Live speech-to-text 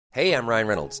Hey, I'm Ryan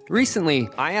Reynolds. Recently,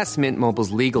 I asked Mint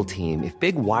Mobile's legal team if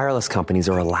big wireless companies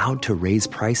are allowed to raise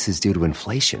prices due to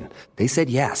inflation. They said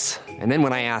yes. And then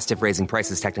when I asked if raising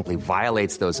prices technically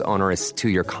violates those onerous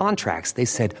two-year contracts, they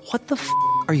said, "What the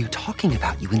are you talking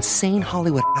about, you insane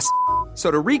Hollywood ass?" So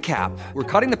to recap, we're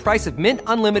cutting the price of Mint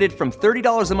Unlimited from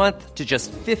 $30 a month to just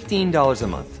 $15 a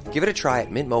month. Give it a try at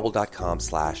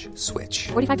mintmobile.com/switch.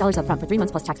 $45 up front for 3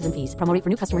 months plus taxes and fees. Promo rate for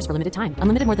new customers for limited time.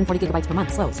 Unlimited more than 40 gigabytes per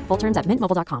month. Slows full terms at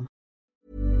mintmobile.com.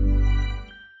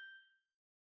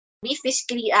 Be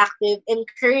physically active.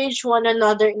 Encourage one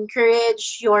another.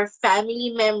 Encourage your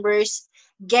family members.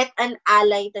 Get an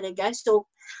ally talaga. So,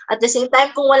 at the same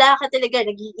time, kung wala ka talaga,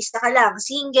 nag-iisa ka lang,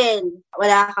 single,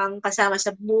 wala kang kasama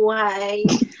sa buhay.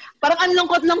 Parang ang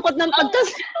lungkot-lungkot ng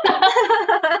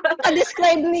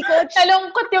pagka-describe ni Coach.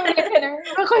 Nalungkot yung listener.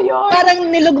 Ako yun.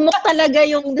 Parang nilugmok talaga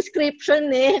yung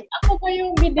description eh. Ako pa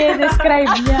yung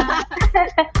bide-describe niya.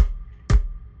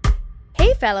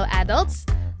 Hey, fellow adults!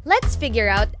 Let's figure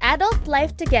out adult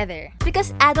life together.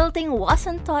 Because adulting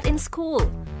wasn't taught in school.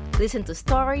 Listen to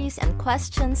stories and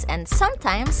questions and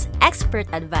sometimes expert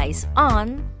advice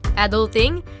on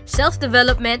adulting,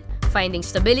 self-development, finding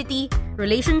stability,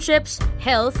 relationships,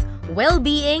 health,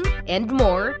 well-being, and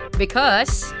more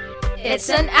because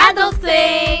it's an adult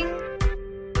thing!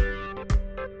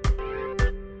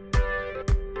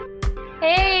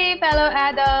 Hey, fellow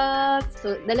adults!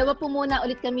 So, dalawa po muna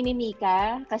ulit kami ni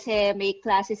Mika kasi may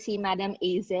klase si Madam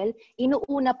Azel.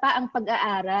 Inuuna pa ang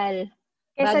pag-aaral.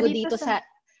 Kesa Bago dito sa...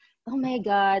 Oh my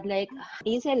God, like,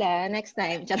 Azel next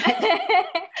time.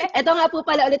 Ito nga po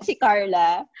pala ulit si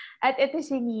Carla. At ito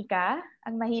si Mika,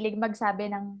 ang mahilig magsabi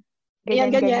ng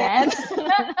ganyan-ganyan.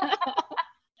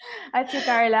 At si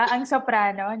Carla, ang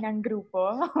soprano ng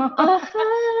grupo.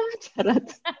 Charot.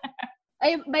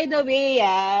 Ay, by the way,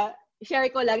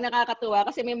 share ko lang, nakakatuwa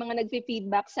kasi may mga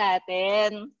nag-feedback sa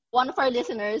atin. One of our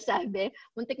listeners sabi,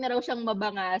 muntik na raw siyang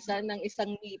mabangasan ng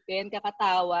isang ngipin,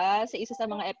 kakatawa sa isa sa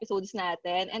mga episodes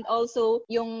natin. And also,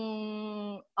 yung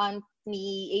aunt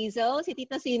ni Azel, si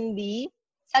Tita Cindy,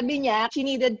 sabi niya, she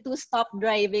needed to stop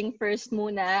driving first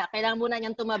muna. Kailangan muna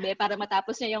niyang tumabi para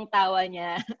matapos niya yung tawa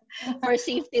niya for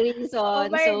safety reasons.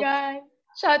 Oh my God!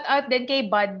 Shout out din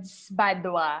kay Buds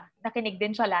Badwa. Nakinig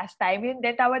din siya last time. Yun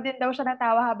din, tawa din daw siya ng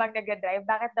tawa habang nag-drive.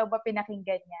 Bakit daw ba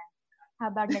pinakinggan niya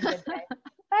habang nag-drive?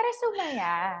 Para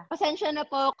sumaya. Pasensya na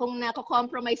po kung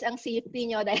nako-compromise ang safety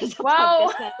niyo dahil sa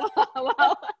wow. podcast na to.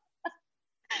 Wow!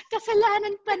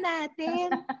 Kasalanan pa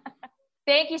natin.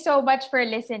 Thank you so much for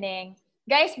listening.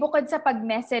 Guys, bukod sa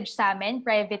pag-message sa amin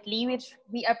privately, which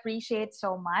we appreciate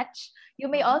so much,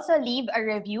 you may also leave a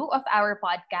review of our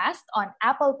podcast on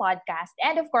Apple Podcast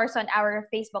and of course on our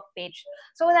Facebook page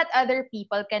so that other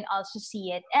people can also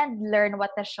see it and learn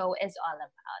what the show is all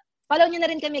about. Follow nyo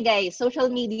na rin kami, guys. Social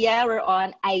media, we're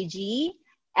on IG,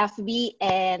 FB,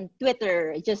 and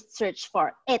Twitter. Just search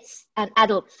for It's an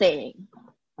Adult Thing.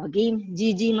 Okay,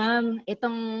 Gigi, ma'am.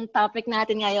 Itong topic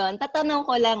natin ngayon, tatanong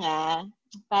ko lang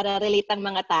para relate ang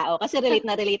mga tao. Kasi relate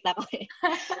na relate ako eh.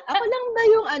 Ako lang ba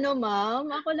yung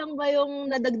ma'am? Ako lang ba yung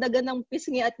nadagdagan ng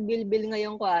pisngi at bilbil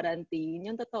ngayong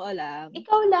quarantine? Yung totoo lang.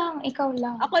 Ikaw lang.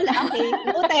 Ako lang. Okay,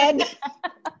 noted.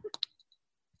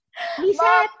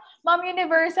 Lisa! Ma'am,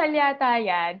 universal yata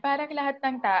yan. Parang lahat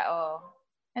ng tao.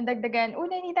 Nandagdagan,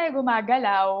 hindi tayo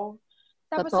gumagalaw.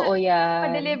 Tapos, totoo yan.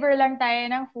 pa-deliver lang tayo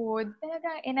ng food.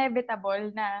 Talagang inevitable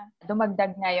na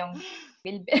dumagdag na yung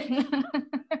bilbil.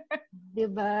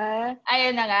 Diba?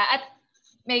 Ayun na nga. At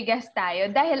may guest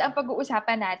tayo. Dahil ang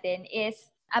pag-uusapan natin is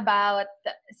about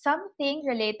something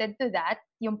related to that,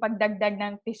 yung pagdagdag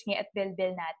ng pisngi at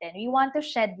bilbil natin. We want to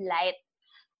shed light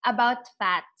about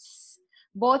fats.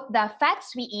 Both the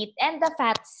fats we eat and the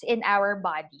fats in our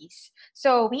bodies.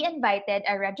 So we invited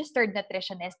a registered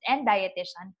nutritionist and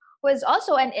dietitian who is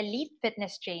also an elite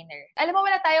fitness trainer. Alam mo,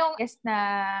 wala tayong guest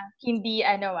na hindi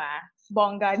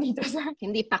bongga dito sa...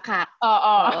 Hindi pakak.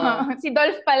 Oo. Si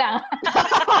Dolph pa lang.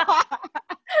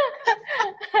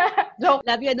 Joke.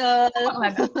 Love you, Dolph.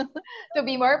 To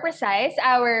be more precise,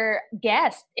 our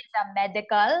guest is a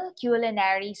medical,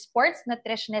 culinary, sports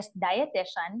nutritionist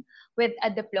dietitian with a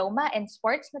diploma in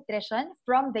sports nutrition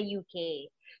from the UK.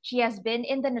 She has been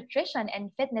in the nutrition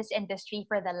and fitness industry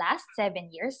for the last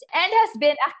 7 years and has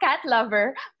been a cat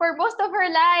lover for most of her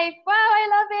life. Wow, I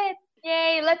love it.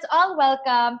 Yay. Let's all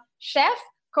welcome chef,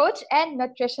 coach, and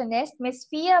nutritionist, Miss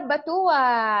Fia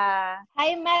Batua.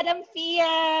 Hi, Madam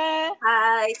Fia.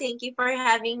 Hi, thank you for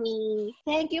having me.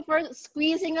 Thank you for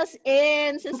squeezing us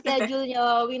in sa schedule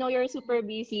nyo. We know you're super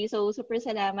busy, so super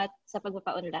salamat sa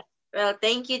pagpapaunlak. Well,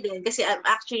 thank you din kasi I'm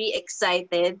actually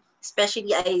excited.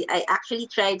 Especially, I actually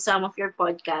tried some of your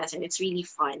podcasts and it's really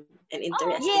fun and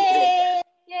interesting. Yay!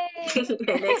 Yay!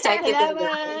 And excited talaga ako.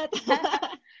 Salamat!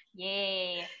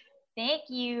 Yay! Thank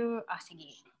you.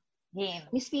 Sige. Game.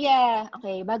 Miss Pia,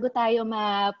 okay, bago tayo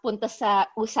mapunta sa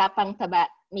usapang taba,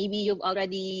 maybe you've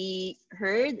already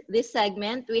heard this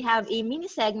segment. We have a mini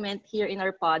segment here in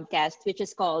our podcast, which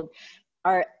is called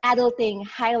our Adulting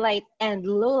Highlight and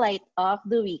Lowlight of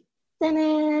the Week.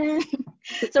 Ta-da!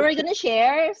 So we're gonna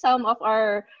share some of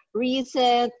our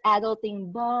recent adulting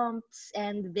bumps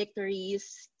and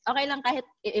victories. Okay lang kahit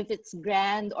if it's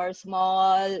grand or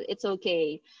small, it's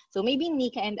okay. So maybe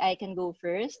Nika and I can go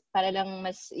first para lang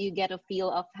mas you get a feel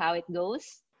of how it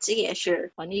goes. Sige, sure.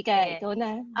 O Nika, ikaw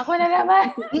na. Ako na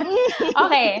naman.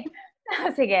 Okay.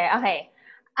 Sige, okay.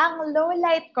 Ang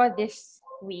lowlight ko this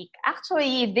week,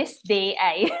 actually this day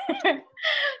ay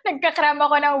nagkakram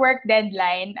ako ng work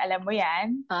deadline. Alam mo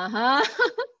yan? Aha.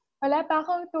 Wala pa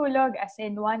akong tulog. As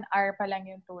in, 1 hour pa lang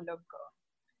yung tulog ko.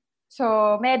 So,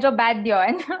 medyo bad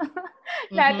yun.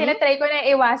 Na tinatry ko na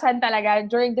iwasan talaga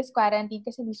during this quarantine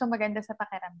kasi hindi so maganda sa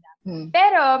pakiramdam.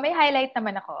 Pero, may highlight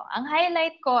naman ako. Ang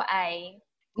highlight ko ay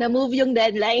Na-move yung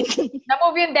deadline.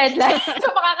 na-move yung deadline.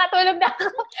 So, makakatulog na ako.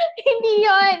 Hindi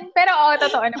yun. Pero,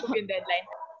 totoo, na-move yung deadline.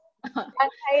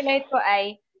 Ang highlight ko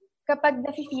ay kapag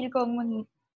nafe-feel ko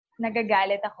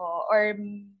nagagalit ako or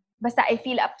basta I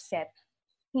feel upset,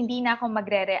 hindi na ako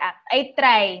magre-react. I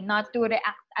try not to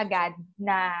react agad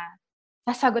na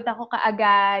sasagot ako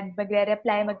kaagad,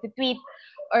 magre-reply, mag-tweet,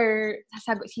 or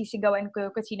sisigawan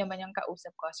ko kung sino man yung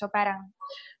kausap ko. So parang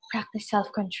practice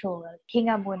self-control.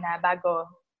 Hinga muna bago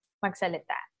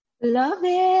magsalita. Love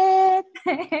it!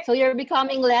 So you're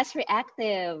becoming less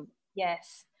reactive.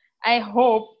 Yes. I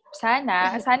hope.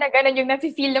 Sana ganun yung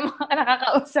nafe-feel ng mga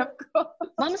nakakausap ko.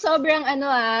 Ma'am,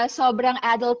 sobrang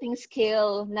adulting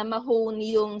skill na ma-hone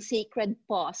yung sacred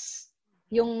pause.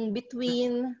 Yung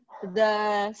between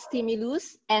the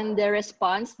stimulus and the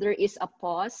response, there is a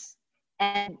pause.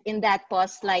 And in that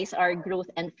pause lies our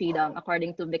growth and freedom,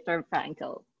 according to Viktor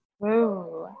Frankl.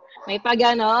 Ooh. May pa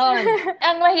ganon.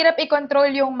 Ang mahirap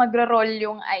i-control yung magro-roll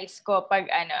yung eyes ko pag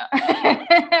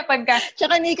pagka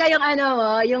Tsaka Nika,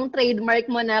 yung trademark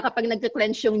mo na kapag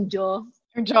nagka-clench yung jaw.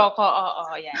 yung jaw ko,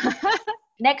 yan.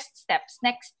 Next steps.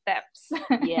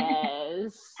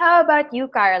 Yes. How about you,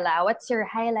 Carla? What's your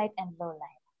highlight and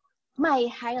lowlight? My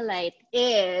highlight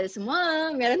is,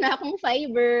 Mom, meron na akong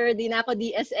fiber. Di na ako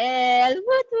DSL.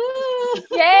 Woo!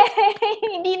 Yay!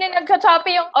 Hindi na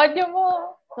nagka-choppy yung audio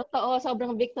mo. Totoo,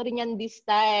 sobrang victory niyan these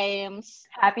times.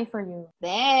 Happy for you.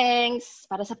 Thanks!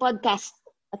 Para sa podcast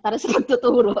at para sa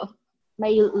pagtuturo.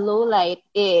 My lowlight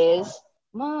is,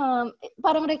 Mom,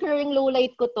 parang recurring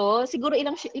lowlight ko to. Siguro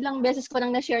ilang beses ko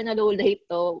nang na-share na lowlight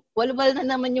to. Walwal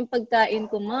na naman yung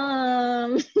pagkain ko,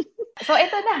 Mom. So,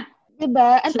 ito na.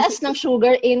 Diba? Ang taas ng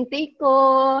sugar intake ko.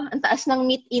 Ang taas ng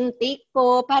meat intake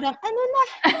ko. Parang na.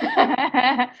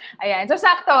 Ayan. So,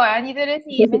 sakto. Dito na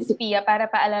si Miss Pia para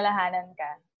paalalahanan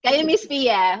ka. Kaya Miss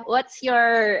Pia, what's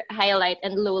your highlight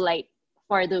and lowlight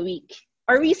for the week?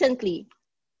 Or recently?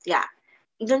 Yeah.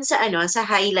 Doon sa sa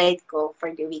highlight ko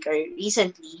for the week or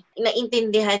recently,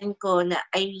 naintindihan ko na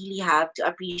I really have to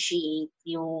appreciate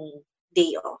yung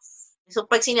day off. So,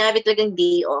 pag sinabi talagang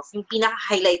day off, yung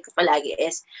pinaka-highlight ko palagi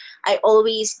is, I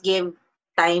always give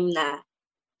time na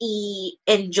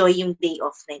i-enjoy yung day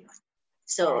off na yun.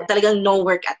 So, talagang no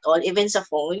work at all, even sa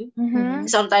phone. Mm-hmm.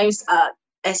 Sometimes,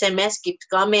 SMS keeps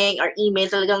coming or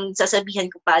email, talagang sasabihan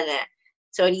ko pa na,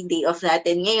 sorry, day off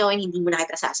natin ngayon, hindi mo na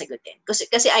kita sasagutin.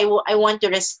 Kasi I want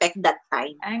to respect that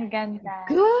time. Ang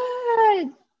ganda.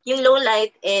 Good! Yung low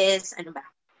light is,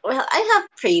 well, I have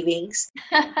cravings.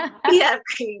 I have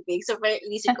cravings. So, parang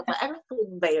inisip ko pa,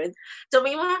 food ba yun? So,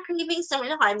 may mga cravings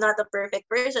naman ako. I'm not a perfect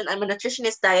person. I'm a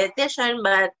nutritionist, dietitian,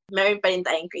 but meron pa rin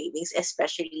tayong cravings,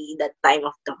 especially that time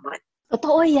of the month.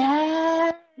 Totoo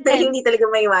yan! Dahil hindi talaga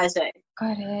maiwasan.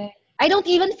 Correct. I don't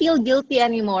even feel guilty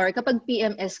anymore kapag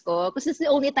PMS ko because it's the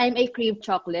only time I crave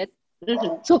chocolate.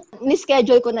 Mm-hmm. So,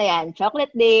 ni-schedule ko na yan. Chocolate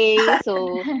day.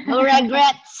 So, no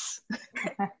regrets.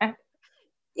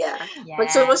 Yeah. Yeah.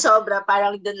 Pag sumusobra,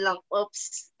 parang dun lang,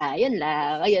 oops. Ayun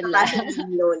lang.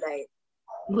 Low light.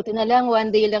 Buti na lang,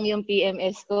 one day lang yung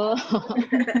PMS ko.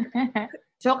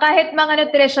 So, kahit mga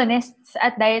nutritionists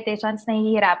at dietitians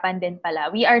nahihirapan din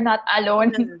pala. We are not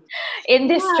alone in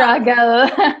this struggle.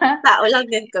 Tao lang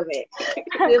din kami.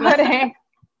 Correct.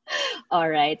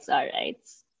 Alright.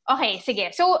 Okay, sige.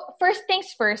 So, first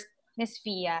things first, Miss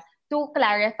Fia, to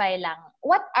clarify lang,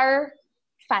 what are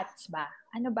fats ba?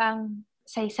 Ano bang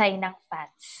saysay ng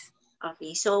fats?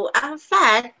 Okay, so ang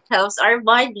fat helps our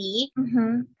body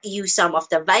Mm-hmm. use some of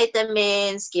the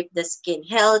vitamins, keep the skin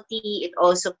healthy. It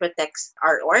also protects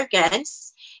our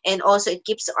organs, and also it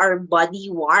keeps our body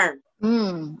warm.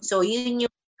 Mm. So, yun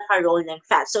yung role ng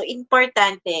fat. So,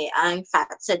 importante ang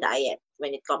fat sa diet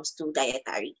when it comes to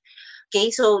dietary. Okay,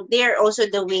 so they are also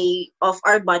the way of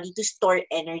our body to store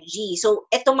energy. So,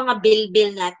 etong mga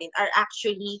bilbil natin are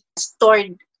actually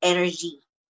stored energy.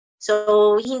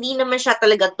 So, hindi naman siya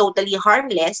talaga totally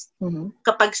harmless. Mhm.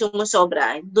 Kapag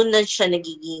sumusobra, doon na siya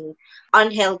nagiging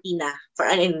unhealthy na for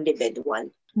an individual.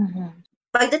 Mm-hmm.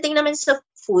 Pagdating naman sa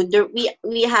food,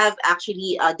 we have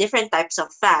actually different types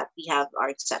of fat. We have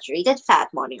our saturated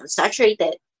fat,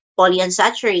 monounsaturated,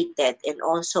 polyunsaturated, and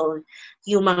also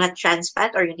yung mga trans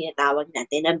fat or yung tinatawag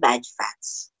natin na bad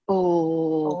fats.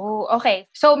 Oh. Oh, okay.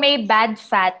 So may bad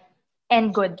fat and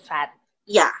good fat.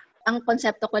 Yeah. Ang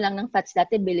konsepto ko lang ng fats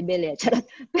dati, bilbil eh. Charot.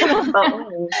 Pero,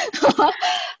 Oo.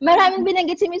 maraming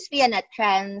binanggit si Miss Pia na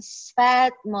trans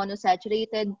fat,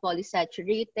 monosaturated,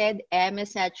 polysaturated,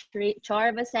 MSaturated,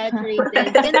 charvasaturated.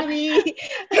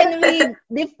 Can we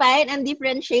define and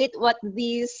differentiate what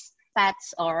these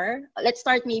fats are? Let's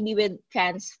start maybe with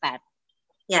trans fat.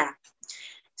 Yeah.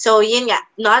 So, yun nga,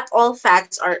 not all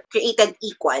fats are created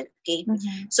equal, okay?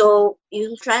 Mm-hmm. So,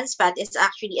 yung trans fat is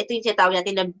actually, ito yung tinatawag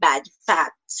natin na bad fat.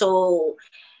 So,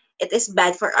 it is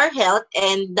bad for our health,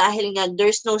 and dahil nga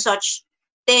there's no such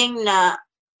thing na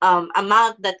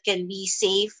amount that can be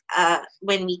safe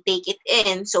when we take it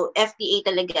in. So, FDA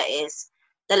talaga is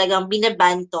talagang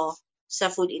binaban to sa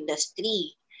food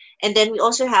industry. And then we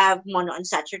also have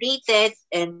monounsaturated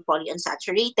and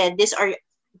polyunsaturated. These are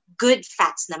good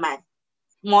fats naman.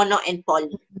 Mono and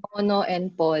poly. Mono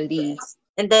and poly.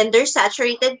 And then there's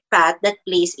saturated fat that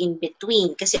plays in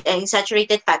between. Kasi ang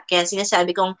saturated fat, kaya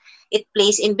sinasabi kong it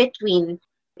plays in between,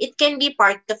 it can be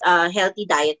part of a healthy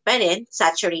diet pa rin,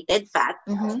 saturated fat.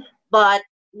 Mm-hmm. But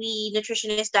we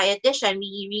nutritionist dietitian,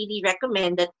 we really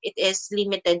recommend that it is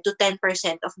limited to 10%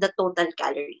 of the total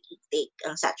calorie intake,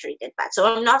 ang saturated fat. So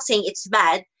I'm not saying it's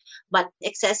bad, but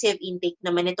excessive intake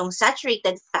naman itong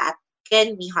saturated fat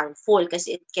can be harmful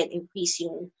kasi it can increase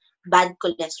yung bad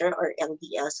cholesterol or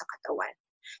LDL sa katawan.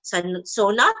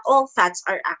 So not all fats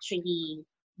are actually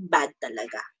bad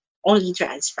talaga. Only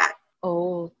trans fat.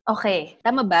 Oh. Okay.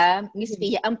 Tama ba, Miss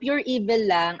Pia? Ang pure evil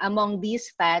lang among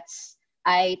these fats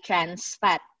ay trans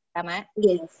fat. Tama?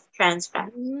 Yes, trans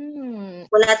fat. Mm.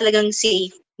 Wala talagang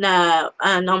safe na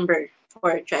number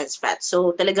for trans fat.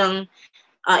 So talagang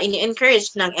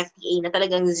ini-encourage ng FDA na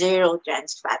talagang zero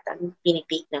trans fat ang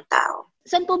pinitake ng tao.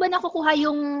 Saan po ba nakukuha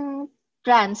yung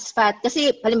trans fat?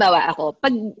 Kasi, halimbawa ako, pag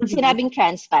sinabing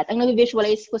trans fat, ang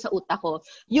nag-visualize ko sa utak ko,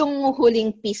 yung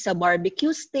huling piece sa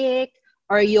barbecue stick,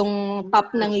 or yung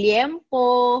top ng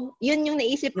liempo, yun yung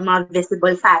naisip. Yung mga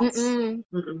visible fats.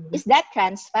 Is that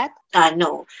trans fat?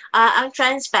 No. Ang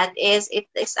trans fat it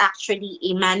is actually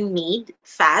a man-made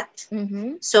fat.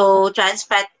 Mm-hmm. So, trans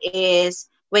fat is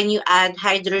when you add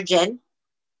hydrogen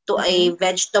to a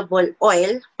vegetable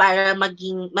oil para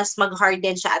maging mas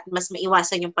mag-harden siya at mas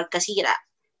maiwasan yung pagkasira.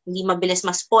 Hindi mabilis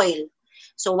ma-spoil.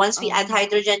 So once we add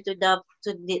hydrogen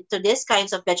to these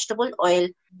kinds of vegetable oil,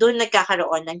 doon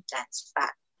nagkakaroon ng trans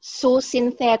fat. So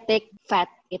synthetic fat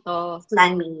ito.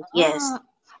 Man-made, yes.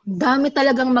 Dami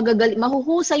talagang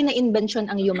mahuhusay na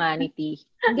invention ang humanity.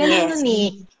 Ganun Yes. eh.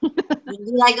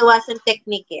 Ginagawa sa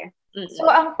technique eh. So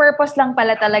ang purpose lang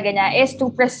pala talaga niya is to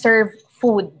preserve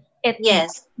food. It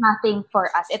Yes. does nothing for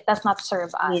us. It does not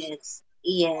serve us.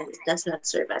 Yes, it does not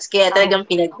serve us. Kaya talagang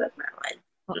pinagbabawal.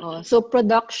 Oo. So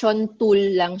production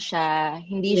tool lang siya.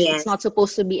 Hindi Yes. It's not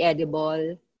supposed to be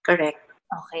edible. Correct.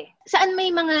 Okay. Saan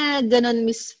may mga ganon,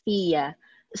 Miss Pia?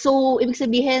 So, ibig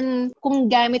sabihin, kung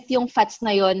gamit yung fats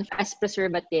na yon as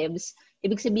preservatives,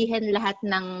 ibig sabihin lahat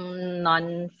ng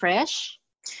non-fresh?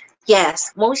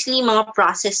 Yes, mostly mga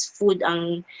processed food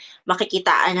ang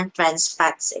makikitaan ng trans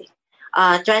fats eh.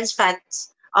 Trans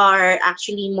fats are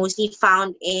actually mostly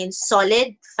found in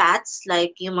solid fats,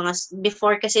 like yung mga,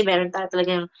 before kasi meron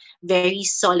talagang very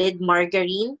solid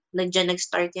margarine. Diyan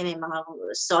nag-start yun yung mga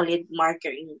solid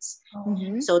margarines.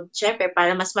 Mm-hmm. So, syempre,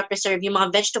 para mas ma-preserve yung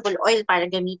mga vegetable oil para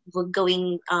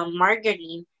gawing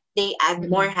margarine, they add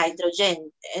more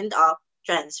hydrogen and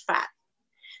trans fat.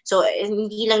 So,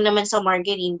 hindi lang naman sa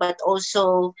margarine, but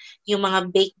also yung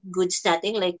mga baked goods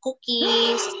natin, like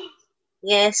cookies,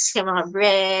 yes, yung mga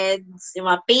breads, yung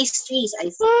mga pastries,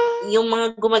 yung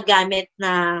mga gumagamit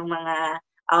ng mga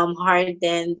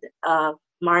hardened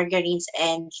margarines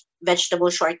and vegetable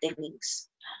shortenings.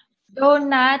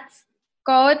 Donuts,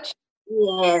 Coach.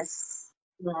 Yes.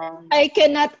 Yeah. I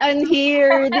cannot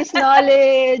unhear this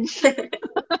knowledge.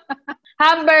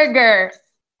 Hamburger.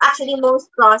 Actually, most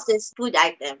processed food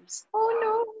items. Oh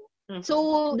no.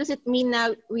 So, does it mean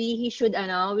na we should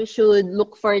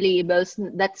look for labels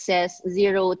that says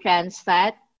zero trans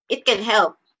fat? It can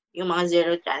help yung mga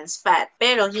zero trans fat.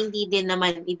 Pero hindi din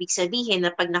naman ibig sabihin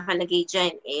na pag nakalagay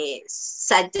dyan,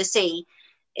 sad to say,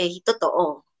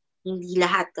 totoo. Hindi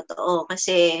lahat totoo.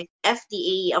 Kasi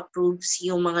FDA approves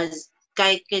yung mga,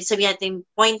 kahit sabihin natin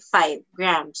 0.5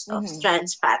 grams of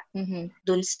trans fat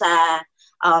dun sa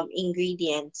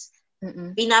ingredients.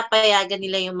 Pinapayagan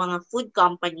nila yung mga food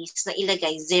companies na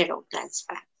ilagay zero trans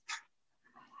fat.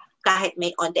 Kahit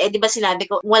may onte. Di ba sinabi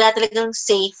ko, wala talagang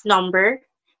safe number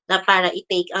na para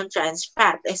i-take ang trans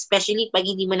fat. Especially pag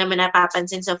hindi mo naman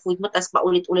napapansin sa food mo, tapos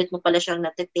paulit-ulit mo pala siyang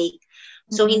natitake.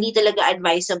 So, hindi talaga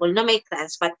advisable na may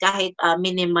trans fat kahit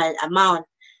minimal amount.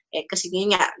 Kasi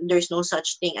yun nga, there's no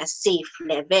such thing as safe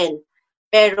level.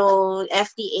 Pero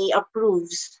FDA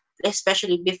approves,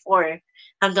 especially before,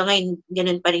 hanggang ngayon,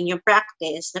 ganun pa rin yung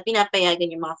practice na pinapayagan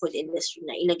yung mga food industry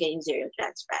na ilagay yung zero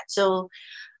trans fat. So,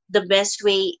 the best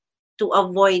way to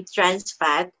avoid trans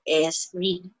fat is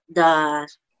read the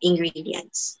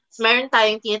ingredients. Meron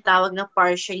tayong tinatawag na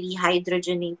partially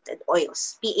hydrogenated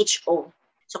oils, PHO.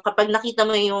 So, kapag nakita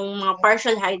mo yung mga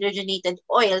partial hydrogenated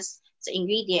oils sa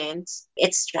ingredients,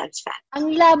 it's trans fat.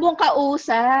 Ang labong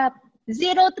kausap.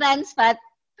 Zero trans fat,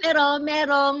 pero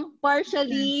merong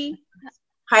partially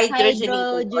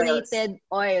hydrogenated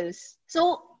oils.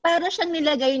 So, para siyang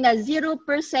nilagay na 0%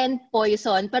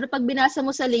 poison, pero pag binasa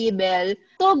mo sa label,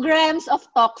 2 grams of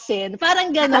toxin.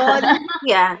 Parang ganon.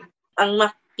 Yeah. Ang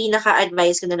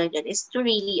pinaka-advice ko na lang dyan is to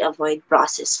really avoid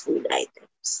processed food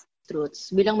items.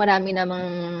 Truths. Bilang marami namang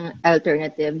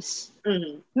alternatives.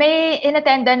 May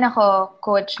inattendan ako,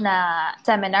 coach, na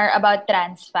seminar about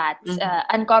trans fats,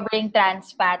 uncovering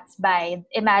trans fats by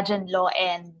Imagine Law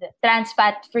and Trans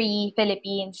Fat Free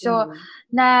Philippines. So,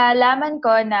 nalaman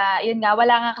ko na, yun nga,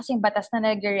 wala nga kasing batas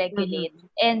na nag-regulate.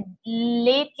 And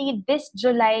lately, this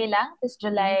July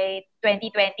 2020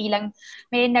 lang,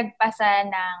 may nagpasa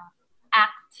ng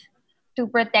act to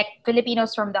protect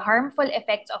Filipinos from the harmful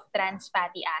effects of trans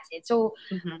fatty acids. So,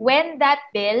 when that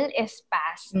bill is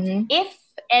passed, if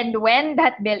and when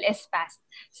that bill is passed,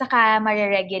 saka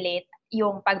mariregulate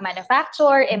yung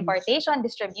pag-manufacture, importation,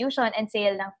 distribution, and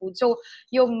sale ng food. So,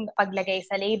 yung paglagay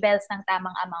sa labels ng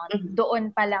tamang amount,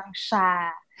 doon pa lang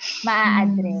siya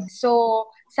maa-address.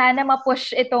 So, sana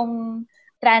ma-push itong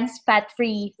trans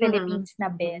fat-free Philippines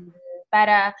na bill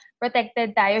para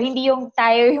protected tayo. Hindi yung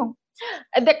tayo yung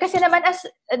kasi naman as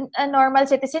a normal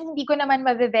citizen, hindi ko naman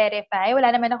ma-verify.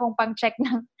 Wala naman akong pang-check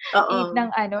ng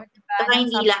ano. Diba? Saka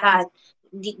hindi lahat.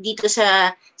 Dito sa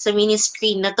mini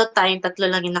screen na to, tayong tatlo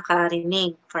lang yung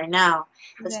nakarinig for now.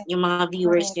 Tapos yung mga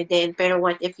viewers nyo din. Pero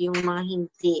what if yung mga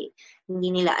hindi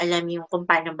nila alam yung kung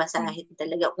paano basahin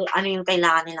talaga, kung ano yung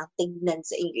kailangan nilang tignan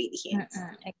sa ingredients.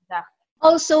 Exactly.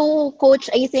 Also,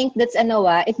 Coach, I think that's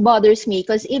it bothers me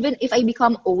because even if I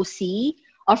become OC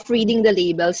of reading the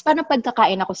labels, parang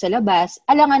pagkakain ako sa labas,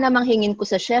 alangan namang hingin ko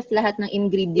sa chef lahat ng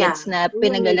ingredients na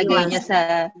pinagalagay niya sa,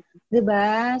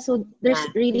 diba? So, there's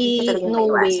really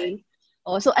no way.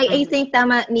 So, I think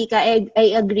tama, Nika,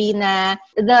 I agree na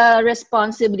the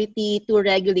responsibility to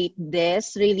regulate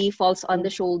this really falls on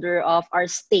the shoulder of our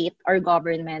state, our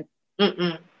government.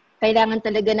 Kailangan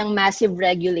talaga ng massive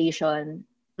regulation.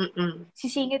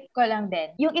 Sisingit ko lang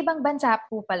din. Yung ibang bansa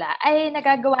po pala ay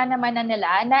nagagawa naman na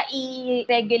nila na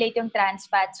i-regulate yung trans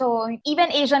fat. So, even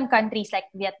Asian countries like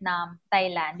Vietnam,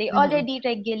 Thailand, they already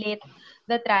regulate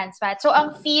the trans fat. So,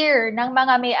 ang fear ng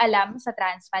mga may alam sa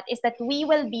trans fat is that we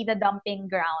will be the dumping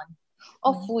ground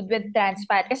of food with trans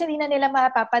fat. Kasi hindi na nila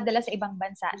mapapadala sa ibang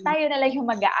bansa. Tayo na lang yung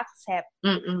mag-a-accept.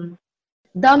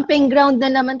 Dumping ground na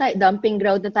naman tayo. Dumping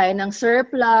ground na tayo ng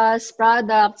surplus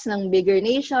products ng bigger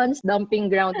nations.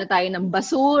 Dumping ground na tayo ng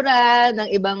basura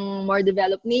ng ibang more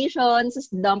developed nations.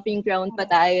 Dumping ground pa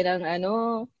tayo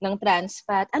ng trans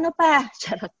fat. Ano pa?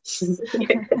 Charot.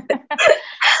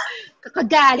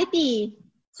 Kakagalit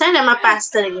Sana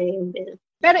mapass talaga yung bill.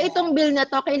 Pero itong bill na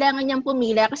to, kailangan niyang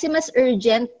pumila kasi mas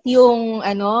urgent yung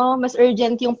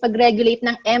pag-regulate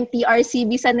ng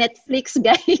MTRCB sa Netflix,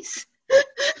 guys.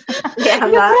 Yeah,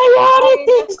 yung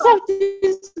priorities of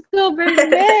this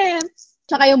government.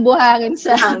 Tsaka yung buhangin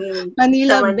sa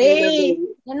Manila Bay.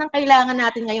 Yan ang kailangan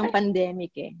natin ngayong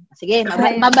pandemic eh. Sige,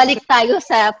 mabalik tayo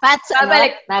sa fats.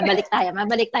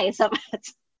 Mabalik tayo sa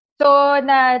fats. So,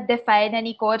 na-define na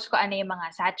ni Coach kung ano yung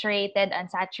mga saturated,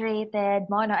 unsaturated,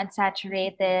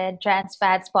 monounsaturated, trans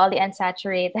fats,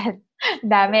 polyunsaturated.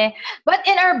 Dami. But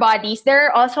in our bodies, there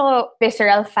are also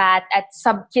visceral fat at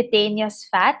subcutaneous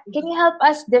fat. Can you help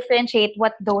us differentiate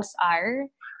what those are?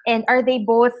 And are they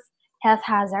both health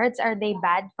hazards? Are they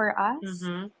bad for us?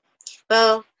 Mm-hmm.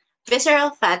 Well,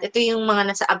 visceral fat, ito yung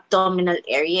mga nasa abdominal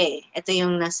area eh. Ito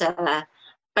yung nasa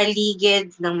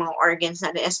paligid ng mga organs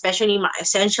natin, especially mga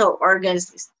essential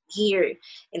organs here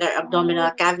in our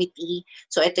abdominal cavity.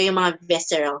 So, ito yung mga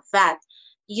visceral fat.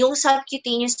 Yung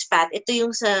subcutaneous fat, ito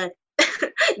yung sa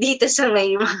dito sa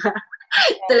may mga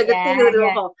talaga tinuro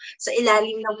ko sa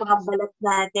ilalim ng mga balat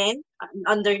natin,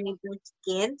 underneath the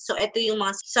skin. So, ito yung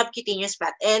mga subcutaneous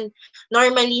fat. And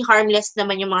normally, harmless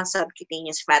naman yung mga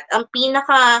subcutaneous fat. Ang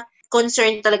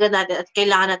pinaka-concern talaga natin at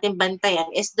kailangan natin bantayan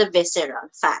is the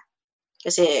visceral fat.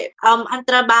 Kasi ang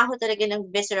trabaho talaga ng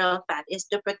visceral fat is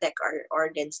to protect our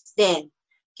organs din.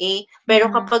 Okay? Pero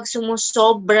kapag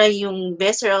sumusobra yung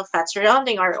visceral fat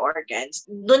surrounding our organs,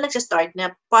 doon nagsa-start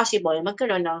na possible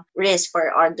magkaroon ng risk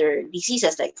for other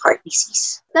diseases like heart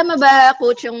disease. Tama ba,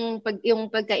 Coach, yung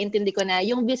pagkaintindi ko na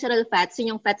yung visceral fats,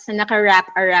 yung fats na naka-wrap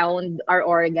around our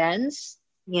organs?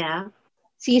 Yeah.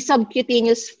 Si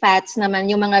subcutaneous fats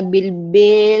naman, yung mga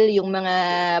bilbil, yung mga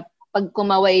pag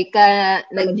kumaway ka,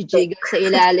 nag-jiggle sa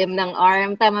ilalim ng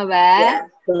arm. Tama ba? Yeah,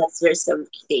 that's your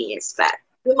subcutaneous fat.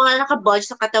 Yung mga naka-bulge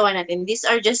sa katawan natin, these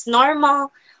are just normal,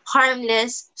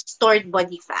 harmless, stored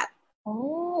body fat.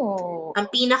 Oh. Ang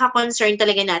pinaka-concern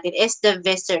talaga natin is the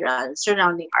visceral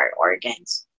surrounding our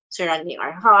organs. Surrounding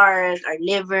our heart, our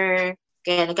liver,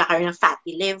 kaya nagkakaroon ng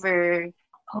fatty liver.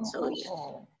 So,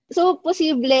 yeah. So,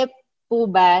 posible po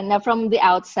ba na from the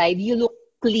outside, you look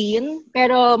clean,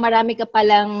 pero marami ka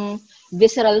palang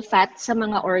visceral fat sa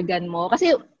mga organ mo?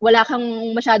 Kasi wala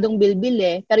kang masyadong bilbil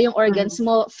eh, pero yung organs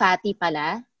mo, fatty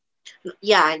pala.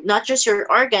 Yeah, not just your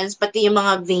organs, pati yung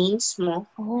mga veins mo.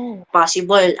 Oh.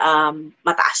 Possible,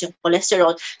 mataas yung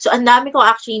cholesterol. So, ang dami ko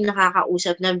actually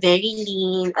nakakausap na very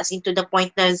lean, as in to the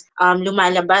point na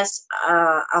lumalabas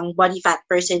ang body fat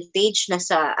percentage na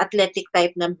sa athletic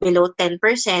type na below 10%,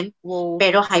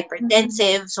 pero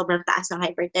hypertensive, sobrang taas ng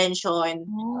hypertension.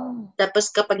 Tapos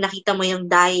kapag nakita mo yung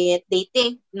diet, they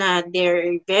think na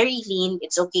they're very lean,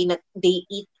 it's okay na they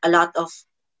eat a lot of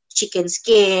chicken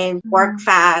skin, pork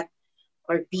fat,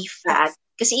 or beef fat.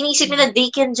 Kasi iniisip nila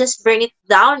they can just burn it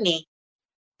down eh.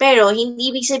 Pero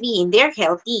hindi ibig sabihin they're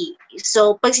healthy.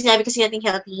 So pag sinabi kasi natin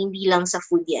healthy, hindi lang sa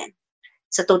food yan.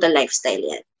 Sa total lifestyle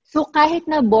yan. So kahit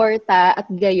na borta at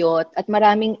gayot at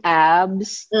maraming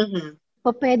abs,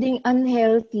 pa pwedeng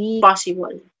unhealthy.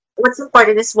 Possible. What's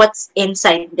important is what's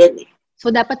inside din eh.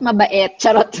 So dapat mabait.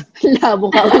 Charot.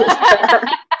 Labo ka.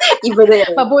 Iba na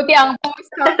yan. Pabuti ang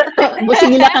puso.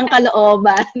 Busingila kang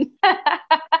kalooban.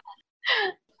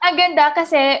 Ang ganda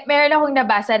kasi meron akong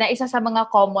nabasa na isa sa mga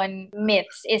common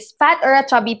myths is fat or a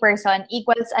chubby person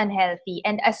equals unhealthy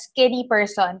and a skinny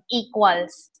person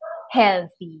equals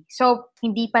healthy. So,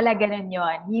 hindi pala ganun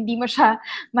yon. Hindi mo siya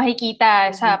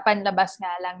makikita sa panlabas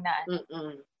nga lang na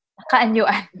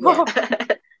kaanyuan mo.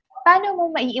 Paano mo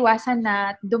maiiwasan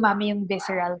na dumami yung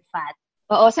visceral fat?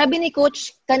 Oo, sabi ni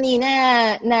Coach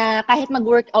kanina na kahit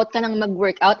mag-workout ka ng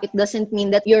mag-workout, it doesn't mean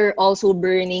that you're also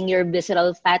burning your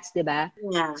visceral fats, di ba?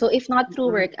 Yeah. So if not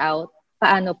through workout,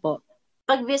 paano po?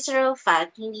 Pag visceral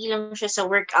fat, hindi lang siya sa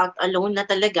workout alone na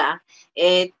talaga,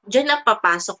 dyan na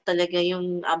papasok talaga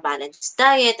yung balanced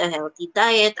diet, a healthy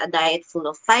diet, a diet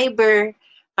full of fiber,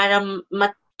 para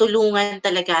matulungan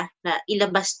talaga na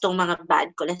ilabas tong mga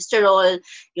bad cholesterol,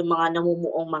 yung mga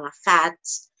namumuong mga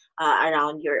fats,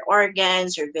 around your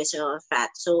organs, your visceral fat.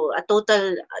 So, a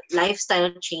total lifestyle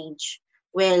change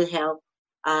will help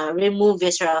remove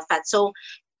visceral fat. So,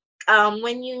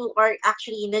 when you are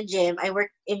actually in the gym, I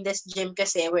work in this gym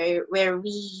kasi where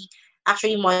we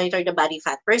actually monitor the body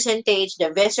fat percentage, the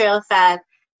visceral fat.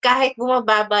 Kahit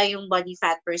bumababa yung body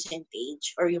fat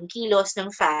percentage or yung kilos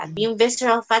ng fat, yung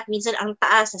visceral fat minsan ang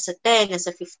taas, nasa 10, nasa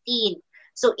 15.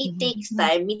 So, it takes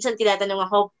time. Minsan tinatanong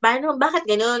ako, bakit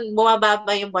ganun?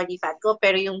 Bumababa yung body fat ko,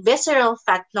 pero yung visceral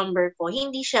fat number ko,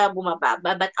 hindi siya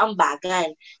bumababa, but ang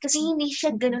bagal. Kasi hindi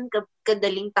siya ganun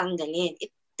kadaling tanggalin.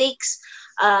 It takes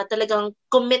talagang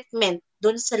commitment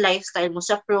dun sa lifestyle mo,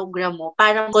 sa program mo,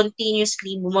 para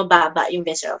continuously bumababa yung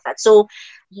visceral fat. So,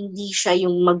 hindi siya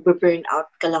yung mag-burn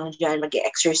out ka lang dyan,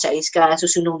 mag-exercise ka,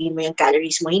 susunugin mo yung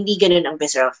calories mo. Hindi ganun ang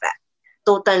visceral fat.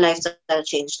 Total lifestyle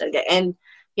change talaga. And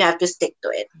you have to stick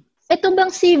to it. Ito bang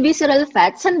si visceral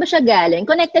fat, saan ba siya galing?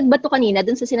 Connected ba to kanina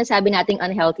dun sa sinasabi nating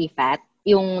unhealthy fat,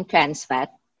 yung trans fat?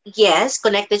 Yes,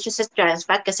 connected siya sa trans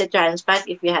fat kasi trans fat,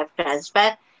 if you have trans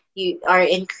fat, you are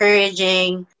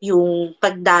encouraging yung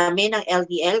pagdami ng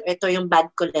LDL, ito yung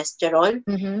bad cholesterol.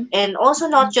 And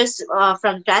also not just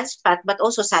from trans fat, but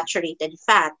also saturated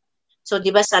fat. So,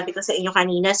 di ba sabi ko sa inyo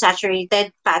kanina,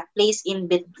 saturated fat plays in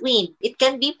between. It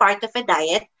can be part of a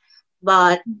diet,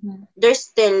 But there's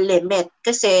still limit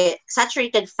kasi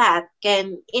saturated fat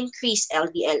can increase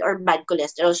LDL or bad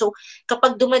cholesterol. So,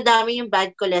 kapag dumadami yung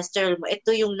bad cholesterol mo, ito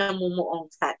yung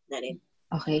namumuong fat na rin.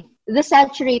 Okay. The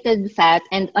saturated fat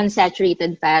and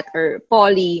unsaturated fat or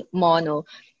poly, mono,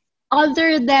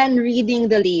 other than reading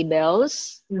the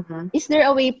labels, is there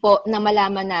a way po na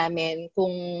malaman namin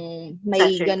kung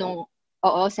may ganong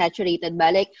saturated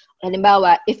ba? Like,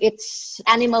 halimbawa, if it's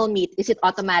animal meat, is it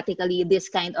automatically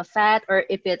this kind of fat? Or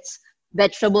if it's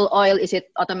vegetable oil, is it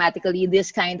automatically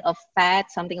this kind of fat?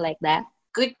 Something like that?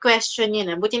 Good question yun.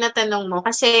 Buti na tanong mo.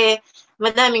 Kasi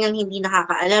madaming ang hindi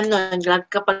nakakaalam nun.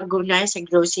 Kapag gulay sa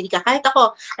grocery ka. Kahit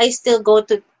ako, I still go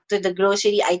to the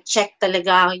grocery, I check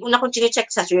talaga. Una kong chine-check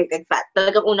saturated fat.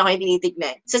 Talagang una ko yung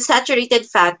tinitignan. Sa saturated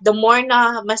fat, the more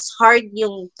na mas hard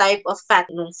yung type of fat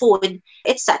ng food,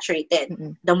 it's saturated.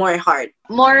 The more hard.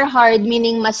 More hard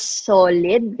meaning mas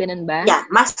solid? Ganun ba? Yeah,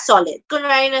 mas solid.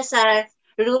 Kunwari na sa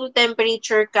room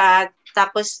temperature ka,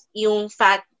 tapos yung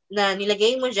fat na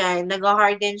nilagay mo dyan,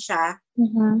 nag-harden siya,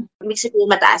 ibig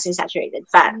sabihin mataas yung saturated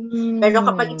fat. Pero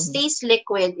kapag it stays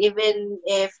liquid, even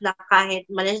if kahit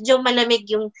medyo malamig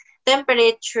yung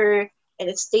temperature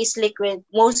and it stays liquid,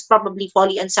 most probably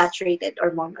polyunsaturated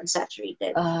or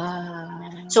monounsaturated.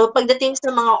 So pagdating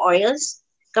sa mga oils,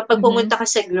 kapag pumunta ka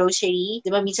sa grocery, di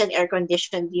ba minsan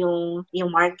air-conditioned yung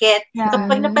market.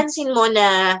 Kapag napansin mo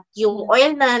na yung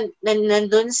oil na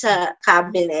nandun sa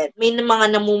cabinet, may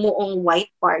mga namumuong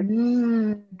white part,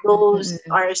 those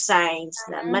are signs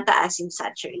na mataas yung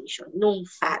saturation nung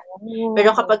fat.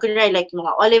 Pero kapag kunwari like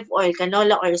mga olive oil,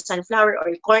 canola oil, sunflower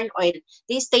oil, corn oil,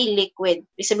 they stay liquid.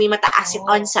 Ibig sabihin mataas yung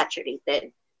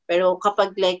unsaturated. Pero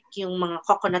kapag like yung mga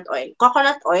coconut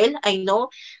oil, I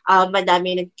know,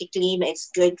 madami nagkiklaim na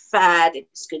it's good fat,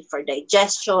 it's good for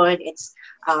digestion, it's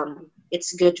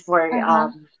good for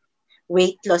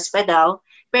weight loss pa daw.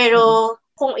 Pero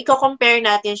kung i-compare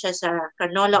natin siya sa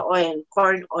canola oil,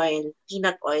 corn oil,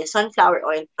 peanut oil, sunflower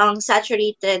oil, ang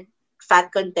saturated fat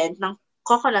content ng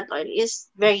coconut oil is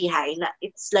very high.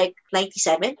 It's like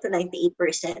 97 to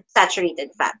 98%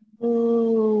 saturated fat.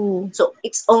 So,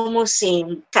 it's almost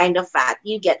same kind of fat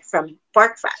you get from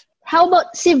pork fat. How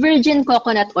about si virgin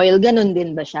coconut oil? Ganun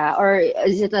din ba siya? Or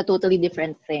is it a totally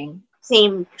different thing?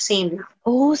 Same lang.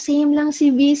 Oh, same lang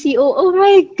si VCO. Oh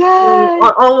my God!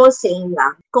 Almost same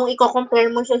lang. Kung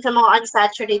i-compare mo siya sa mga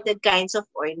unsaturated kinds of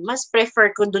oil, mas prefer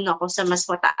ko dun ako sa mas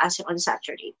mataas yung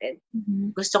unsaturated.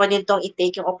 Gusto ko din tong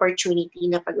i-take yung opportunity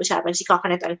na pag-usapan si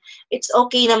coconut oil. It's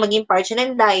okay na maging part siya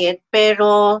ng diet,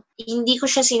 pero hindi ko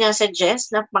siya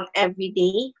sinasuggest na pang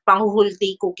everyday, pang whole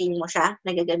day cooking mo siya,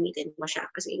 nagagamitin mo siya.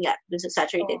 Kasi nga, dun sa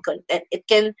saturated content, it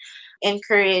can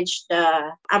encourage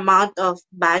the amount of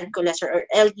bad cholesterol or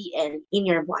LDL in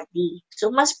your body.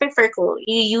 So, mas prefer ko,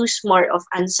 you use more of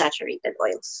unsaturated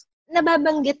oils.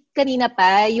 Nababanggit kanina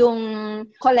pa yung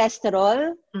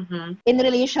cholesterol in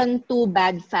relation to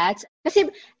bad fats.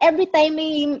 Kasi every time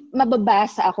may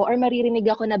mababasa ako or maririnig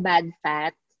ako na bad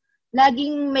fat,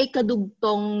 laging may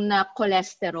kadugtong na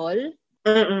cholesterol.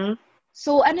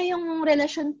 So, ano yung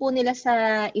relasyon po nila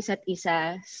sa isa't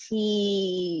isa?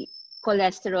 Si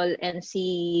cholesterol and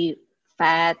si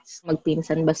fats,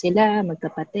 magpinsan ba sila,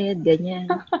 magkapatid, ganyan?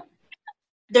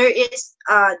 There is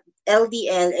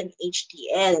LDL and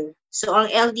HDL. So, ang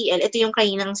LDL, ito yung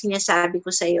kaninang sinasabi ko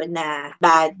sa'yo na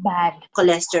bad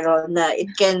cholesterol na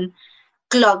it can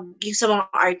clog yung sa mga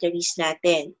arteries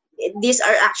natin. These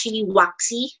are actually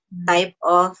waxy type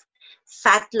of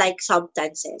fat-like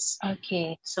substances.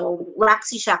 Okay. So,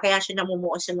 waxy siya, kaya siya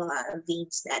namumuo sa mga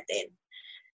veins natin.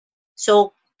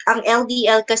 So, ang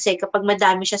LDL kasi, kapag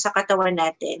madami siya sa katawan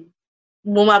natin,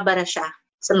 bumabara siya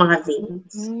sa mga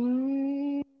veins.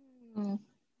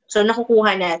 So,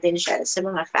 nakukuha natin siya sa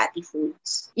mga fatty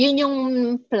foods. Yun yung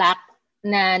plaque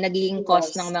na nagiging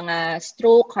cause ng mga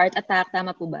stroke, heart attack,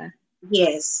 tama po ba?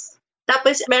 Yes.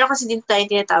 Tapos, meron kasi din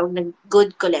tayong tinatawag na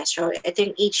good cholesterol. Ito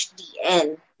yung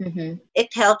HDL.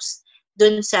 It helps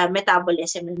dun sa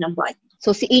metabolism ng body.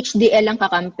 So, si HDL ang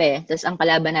kakampi, tapos ang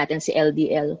kalaban natin si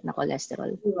LDL na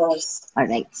cholesterol. Yes.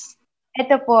 Alright.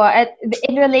 Ito po,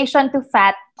 in relation to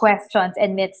fat questions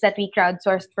and myths that we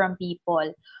crowdsourced from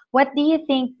people, what do you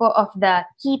think po of the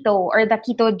keto or the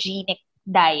ketogenic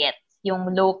diet?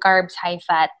 Yung low carbs, high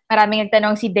fat. Maraming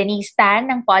nagtanong si Denise Tan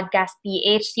ng Podcast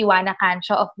PH, si Wana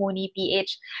Cancio of Mooney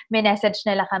PH. May message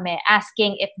nila kami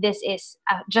asking if this is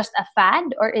just a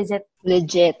fad or is it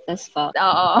legit as fuck?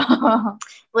 Oo.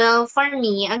 Well, for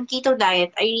me, ang keto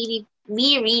diet, we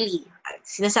really,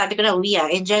 sinasabi ko na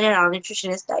in general,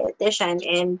 nutritionist, dietitian,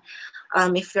 and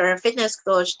if you're a fitness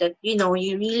coach, that, you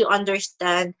really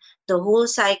understand the whole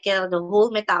cycle, the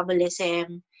whole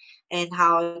metabolism, and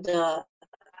how the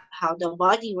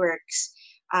body works,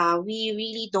 we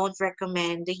really don't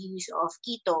recommend the use of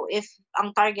keto if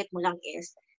ang target mo lang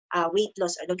is weight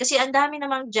loss alone. Kasi ang dami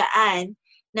namang dyan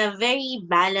na very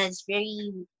balanced,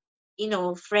 very,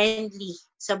 friendly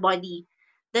sa body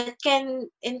that can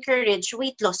encourage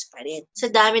weight loss pa rin. Sa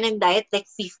dami ng diet, like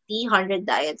 50, 100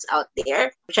 diets out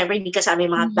there. Siyempre, hindi kasama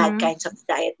yung mga bad kinds of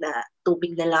diet na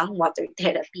tubig na lang, water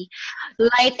therapy.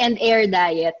 Light and air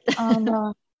diet.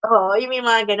 Oo, yung may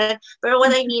mga ganun. Pero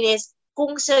what I mean is,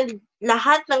 kung sa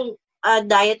lahat ng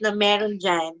diet na meron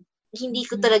dyan, hindi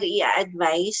ko talaga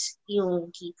i-advise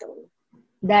yung keto.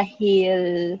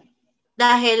 Dahil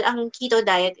ang keto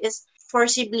diet is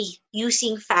forcibly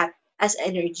using fat as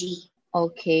energy.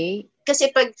 Okay. Kasi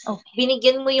pag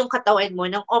binigyan mo yung katawan mo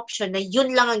ng option na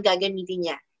yun lang ang gagamitin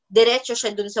niya, diretso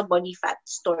siya dun sa body fat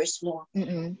stores mo.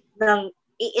 Nang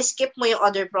i-skip mo yung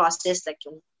other process like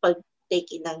yung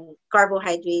pag-take in ng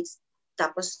carbohydrates,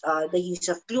 tapos the use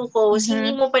of glucose,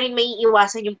 hindi mo pa rin may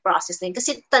iiwasan yung process na yun.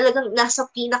 Kasi talagang nasa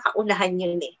pinakaunahan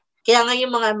yun eh. Kaya nga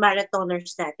yung mga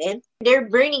marathoners natin, they're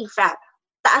burning fat.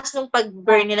 Taas ng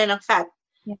pag-burn nila ng fat.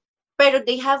 Pero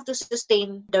they have to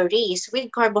sustain the race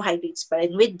with carbohydrates pa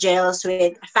rin, with gels,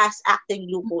 with fast-acting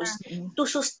glucose to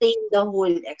sustain the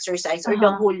whole exercise or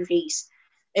the whole race.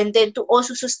 And then to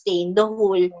also sustain the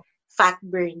whole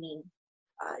fat-burning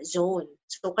zone.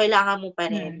 So, kailangan mo pa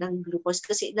rin ng glucose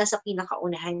kasi nasa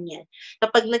pinakaunahan yan.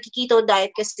 Kapag nagki-keto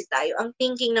diet kasi tayo, ang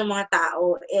thinking ng mga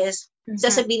tao is,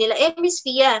 sasabihin nila, Miss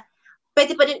Pia,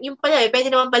 pwede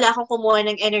naman pala akong kumuha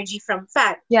ng energy from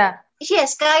fat. Yeah.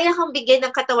 Yes, kaya kang bigyan ng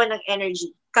katawan ng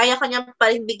energy. Kaya ka niya pa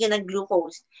rin bigyan ng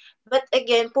glucose. But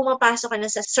again, pumapasok ka na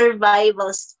sa survival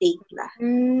state na.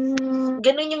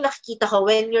 Ganun yung nakikita ko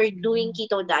when you're doing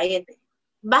keto diet.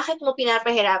 Bakit mo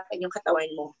pinapahirapan yung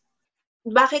katawan mo?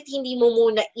 Bakit hindi mo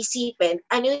muna isipin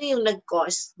ano yung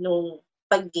nag-cause nung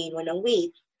pag-gain mo ng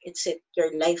weight? Is it your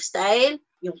lifestyle?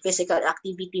 Yung physical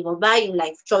activity mo ba? Yung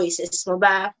life choices mo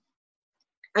ba?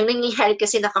 Ang nangyayari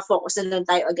kasi nakafocus na lang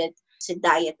tayo agad sa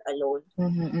diet alone.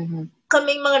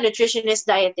 Kaming mga nutritionist,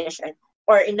 dietitian,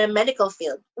 or in the medical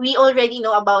field, we already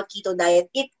know about keto diet.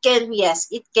 It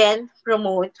can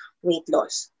promote weight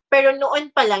loss. Pero noon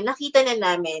pa lang, nakita na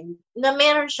namin na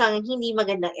meron siyang hindi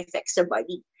magandang effect sa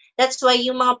body. That's why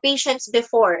yung mga patients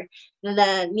before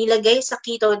na nilagay sa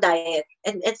keto diet,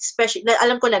 and especially,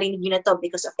 alam ko narinig yun na to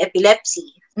because of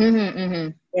epilepsy.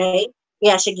 Right?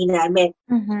 Kaya siya ginamit.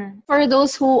 For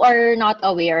those who are not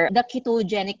aware, the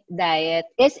ketogenic diet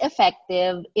is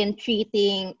effective in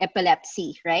treating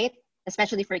epilepsy, right?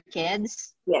 Especially for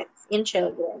kids. Yes, in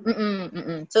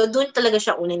children. So, doon talaga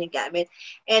siya una nagamit.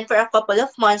 And for a couple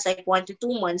of months, like 1 to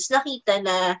 2 months, nakita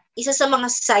na isa sa mga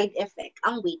side effect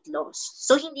ang weight loss.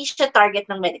 So, hindi siya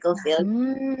target ng medical field.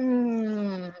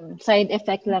 Side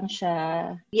effect lang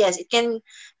siya. Yes, it can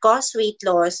cause weight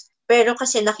loss. Pero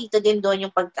kasi nakita din doon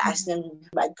yung pagtaas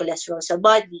ng bad cholesterol sa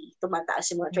body,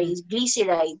 tumataas yung mga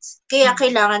triglycerides. Kaya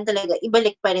kailangan talaga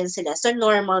ibalik pa rin sila sa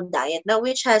normal diet na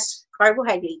which has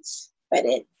carbohydrates pa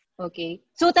rin. Okay.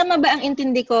 So tama ba ang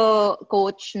intindi ko,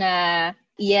 Coach, na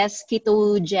yes,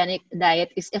 ketogenic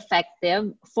diet is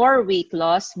effective for weight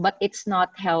loss but it's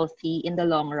not healthy in the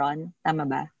long run? Tama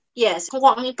ba? Yes. Kung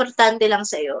ang importante lang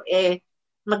sa'yo,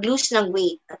 mag-lose ng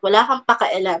weight at wala kang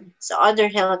pakialam sa other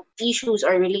health issues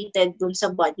or related dun sa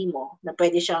body mo na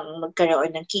pwede siyang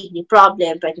magkaroon ng kidney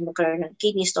problem, pwede magkaroon ng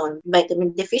kidney stone,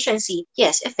 vitamin deficiency,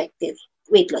 yes, effective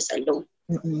weight loss alone.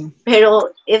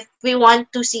 Pero if we want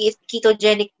to see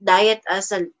ketogenic diet as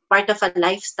a part of a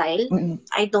lifestyle,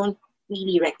 I don't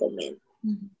really recommend.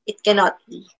 It cannot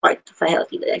be part of a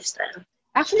healthy lifestyle.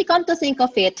 Actually, come to think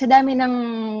of it, sa dami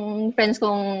ng friends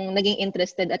kong naging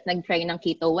interested at nag-try ng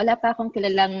keto, wala pa akong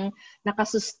kilalang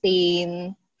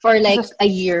nakasustain for like a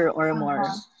year or more.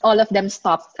 All of them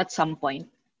stopped at some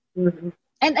point.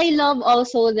 And I love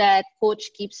also that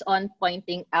Coach keeps on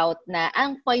pointing out na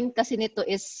ang point kasi nito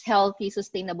is healthy,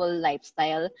 sustainable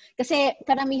lifestyle. Kasi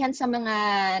karamihan sa mga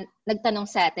nagtanong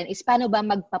sa atin is paano ba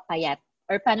magpapayat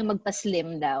or paano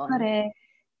magpa-slim down. Correct.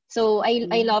 So,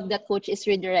 I love that Coach is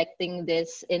redirecting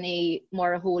this in a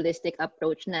more holistic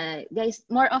approach na, guys,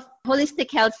 more of holistic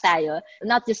health tayo.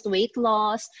 Not just weight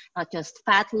loss, not just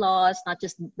fat loss, not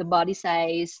just the body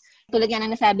size. Tulad nga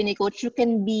ng nasabi ni Coach, you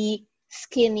can be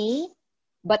skinny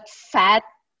but fat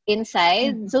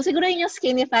inside. So, siguro yun yung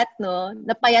skinny fat, no?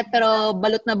 Napayat pero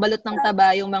balot na balot ng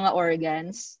taba yung mga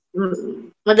organs.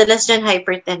 Madalas dyan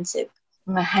hypertensive.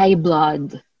 Mga high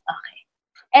blood.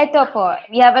 Eto po,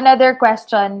 we have another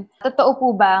question. Totoo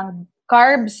po bang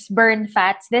carbs burn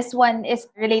fats. This one is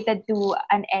related to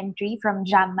an entry from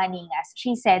Jam Maningas.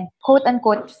 She said,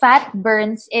 quote-unquote, fat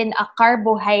burns in a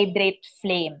carbohydrate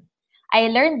flame. I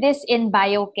learned this in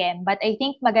biochem, but I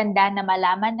think maganda na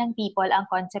malaman ng people ang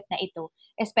concept na ito,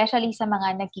 especially sa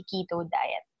mga nagki-keto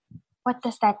diet. What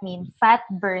does that mean? Fat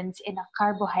burns in a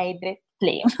carbohydrate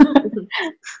flame.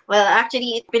 Well,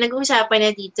 actually, pinag-uusapan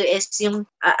na dito is yung,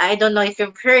 I don't know if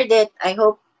you've heard it, I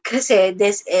hope kasi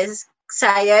this is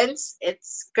science,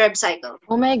 it's Krebs cycle.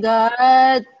 Oh my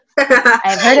God!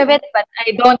 I've heard of it, but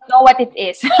I don't know what it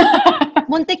is.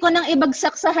 Muntik ko nang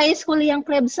ibagsak sa high school yung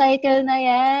Krebs cycle na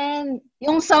yan.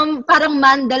 Yung parang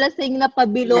mandala thing na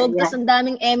pabilog, Yeah. tas ang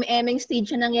daming MM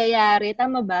stage na nangyayari.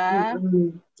 Tama ba?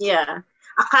 Yeah.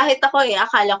 Kahit ako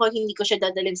akala ko hindi ko siya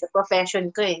dadalhin sa profession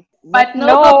ko eh. But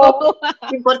no.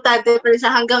 Importante pa rin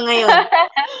siya hanggang ngayon.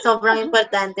 Sobrang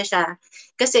importante siya.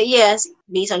 Kasi yes,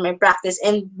 based on my practice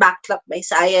and backed up by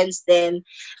science then,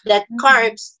 that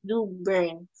carbs do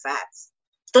burn fats.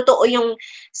 Totoo yung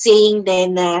saying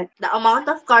din na the amount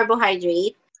of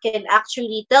carbohydrate can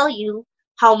actually tell you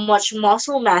how much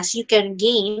muscle mass you can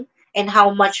gain and how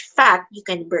much fat you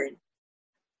can burn.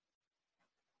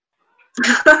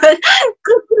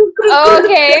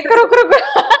 Okay.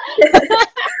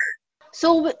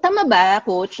 So, tama ba,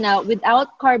 Coach, na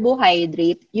without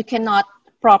carbohydrate, you cannot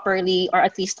properly or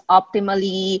at least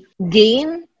optimally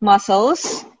gain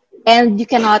muscles and you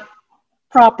cannot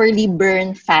properly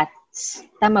burn fats?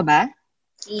 Tama ba?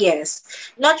 Yes.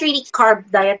 Not really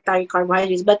dietary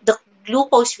carbohydrates, but the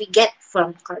glucose we get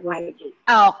from carbohydrates.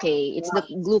 Okay. It's the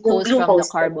glucose from the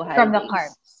carbohydrates. From the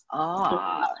carbs.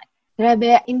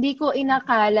 Grabe, hindi ko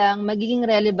inakalang magiging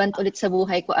relevant ulit sa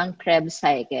buhay ko ang Krebs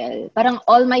cycle. Parang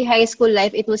all my high school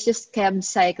life, it was just Krebs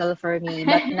cycle for me.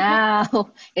 But now,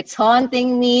 it's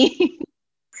haunting me.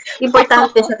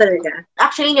 Importante siya talaga.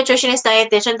 Actually, nutritionist,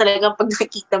 dietitian talagang pag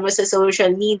nakikita mo sa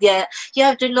social media, you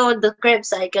have to know the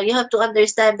Krebs cycle. You have to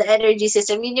understand the energy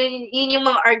system. Yun yung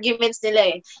mga arguments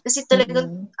nila eh. Kasi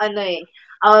talagang,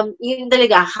 yun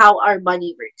talaga how our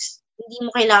body works. Hindi mo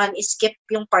kailangan i-skip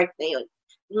yung part na yun.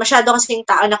 Masyado kasing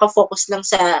tao nakafocus lang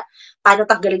sa paano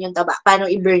tanggalin yung taba, paano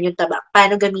i-burn yung taba,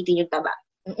 paano gamitin yung taba.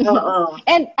 Oo.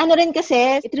 And ano rin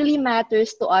kasi, it really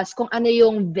matters to us kung ano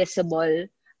yung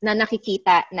visible na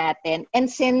nakikita natin.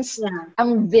 And since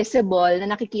ang visible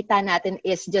na nakikita natin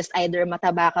is just either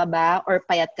mataba ka ba, or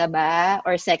payat ka ba,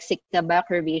 or sexy ka ba,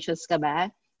 curvaceous ka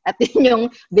ba, at yun yung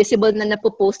visible na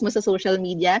napopost mo sa social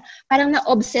media, parang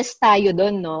na-obsess tayo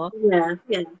doon, no?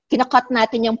 Yeah. Kinakat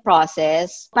natin yung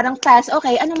process. Parang fast,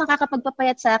 okay, anong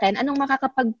makakapagpapayat sa akin? Anong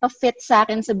makakapagpa-fit sa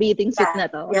akin sa bathing suit na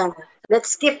to? Yeah.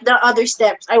 Let's skip the other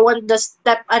steps. I want the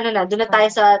step, doon na tayo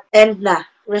sa end na.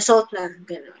 Result na.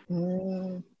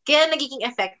 Ganun. Kaya nagiging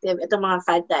effective itong mga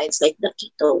fad diets like the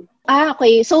keto.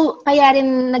 Okay. So, kaya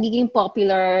rin nagiging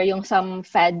popular yung some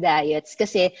fad diets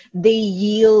kasi they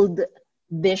yield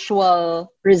visual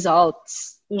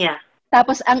results. Yeah.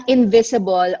 Tapos, ang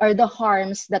invisible are the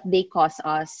harms that they cause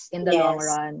us in the long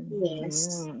run.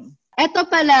 Yes. Eto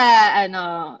pala,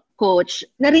 Coach,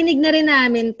 narinig na rin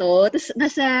namin to. Tapos,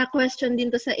 nasa question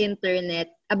din to sa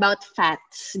internet about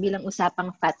fats, bilang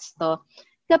usapang fats to.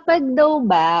 Kapag daw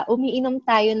ba umiinom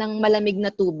tayo ng malamig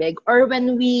na tubig or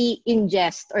when we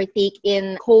ingest or take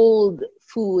in cold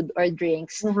food or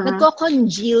drinks,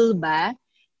 nagko-congeal ba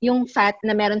yung fat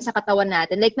na meron sa katawan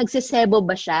natin? Like, nagsisebo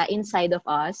ba siya inside of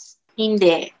us?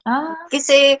 Hindi.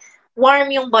 Kasi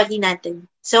warm yung body natin.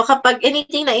 So, kapag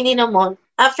anything na ininom mo,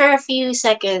 after a few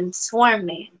seconds, warm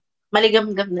na yun.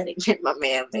 Maligam-gam na rin yun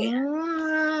mamaya-maya.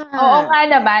 Oo nga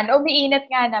naman. Umiinit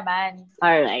nga naman.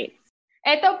 Alright.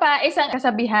 Ito pa, isang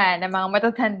kasabihan ng mga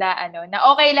matatanda, na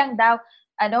okay lang daw,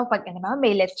 pag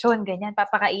may lechon, ganyan,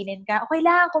 papakainin ka, okay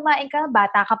lang, kumain ka,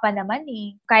 bata ka pa naman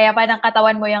eh. Kaya pa ng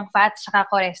katawan mo yung fats saka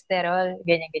cholesterol,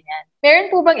 ganyan.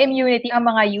 Meron po bang immunity ang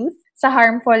mga youth sa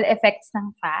harmful effects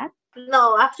ng fat?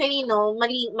 No, actually, no.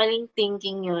 Maling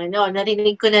thinking yun. No,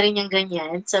 narinig ko na rin yung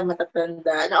ganyan sa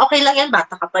matatanda. Na okay lang yan,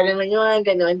 bata ka pa naman yun,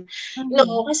 ganun.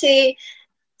 No, kasi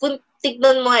kung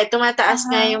tignan mo tumataas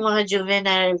nga yung mga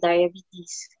juvenile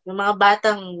diabetes. Yung mga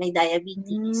batang may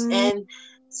diabetes. And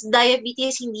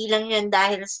diabetes, hindi lang yan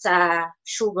dahil sa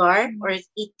sugar or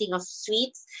eating of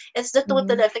sweets. It's the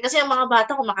total effect. Kasi yung mga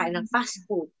bata kumakain ng fast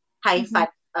food, high-fat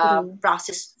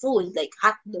processed food like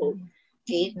hot dog,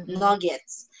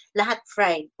 nuggets. Lahat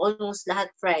fried. Almost lahat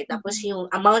fried. Tapos yung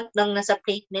amount ng nasa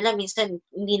plate nila, minsan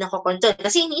hindi nako-control.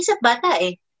 Kasi iniisip bata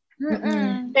eh.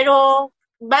 Pero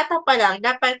bata pa lang,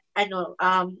 dapat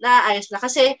naayos na.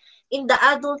 Kasi in the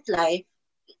adult life,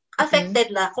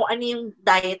 affected na kung ano yung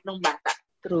diet ng bata.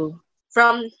 True.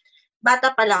 From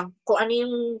bata pa lang, kung ano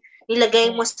yung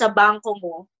nilagay mo sa bangko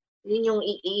mo, yun yung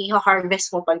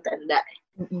i-harvest mo pagtanda.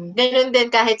 Mm-mm. Ganun din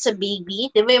kahit sa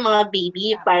baby. Di ba yung mga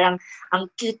baby, parang ang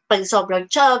cute pag sobrang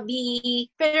chubby.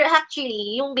 Pero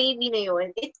actually, yung baby na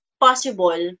yun, it's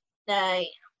possible na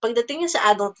pagdating niya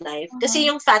sa adult life, kasi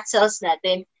yung fat cells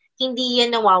natin, hindi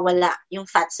yan nawawala, yung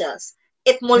fat cells.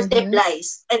 It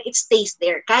multiplies and it stays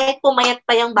there. Kahit pumayat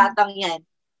pa yung batang yan,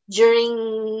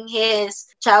 during his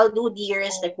childhood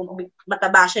years, like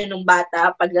mataba siya nung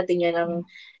bata, pagdating niya ng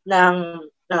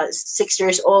 6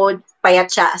 years old,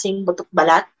 payat siya, as in butok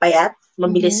balat, payat,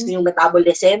 mabilis yung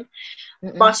metabolism.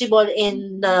 Possible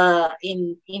in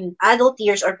adult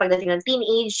years or pagdating ng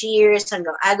teenage years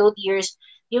hanggang adult years,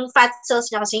 yung fat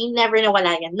cells niya kasi never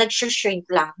nawala yan. Nag-shrink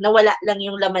lang. Nawala lang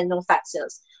yung laman ng fat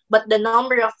cells. But the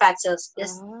number of fat cells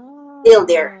is still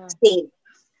there. Same.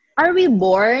 Are we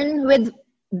born with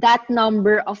that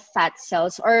number of fat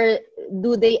cells or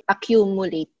do they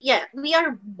accumulate? Yeah, we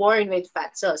are born with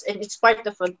fat cells and it's part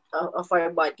of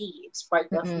our body. It's part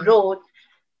of growth.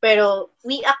 Pero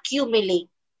we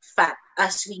accumulate fat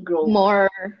as we grow.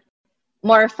 More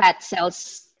fat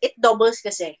cells. It doubles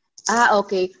kasi.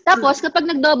 Okay. Tapos kapag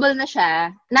nag-double na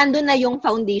siya, nandun na yung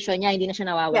foundation niya, hindi na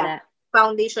siya nawawala. Yeah.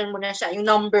 Foundation mo na siya, yung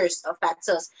numbers of fat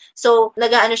cells. So,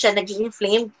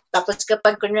 nag-inflame. Tapos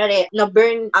kapag, kunwari,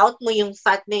 na-burn out mo yung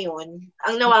fat na yun,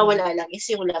 ang nawawala lang is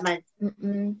yung laman.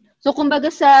 So,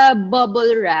 kumbaga sa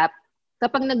bubble wrap,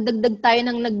 kapag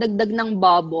nagdagdag ng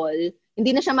bubble,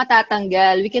 hindi na siya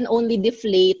matatanggal. We can only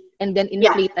deflate and then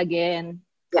inflate again.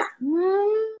 Yeah.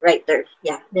 Right there.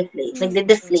 Yeah, deflate.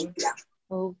 Nagde-deflate lang.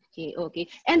 Okay.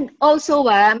 And also,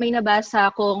 may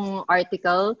nabasa akong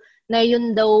article na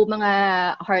yun daw mga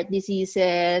heart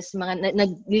diseases, mga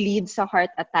nag-lead sa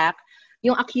heart attack,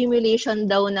 yung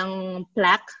accumulation daw ng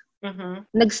plaque,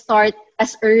 nag-start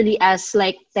as early as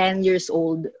like 10 years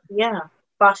old. Yeah,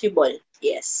 possible.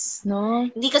 Yes.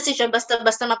 No? Hindi kasi siya basta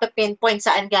mapipinpoint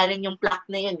saan galing yung plaque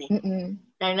na yun eh.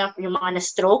 Lalo na yung mga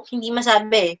na-stroke, hindi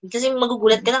masabi. Kasi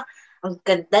magugulat ka lang, ang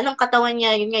ganda ng katawan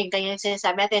niya, yun nga, yung kanya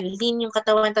sinasabi natin, lean yung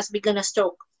katawan, tapos bigla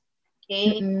na-stroke.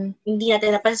 Okay? Hindi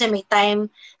natin napansin, may time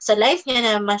sa life niya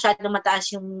na masyadong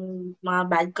mataas yung mga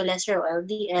bad cholesterol,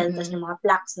 LDL, tapos yung mga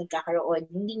plaques nagkakaroon,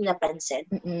 hindi napansin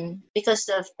because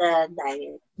of the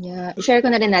diet. Yeah. Share ko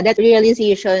na rin that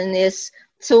realization is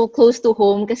so close to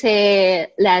home kasi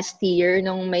last year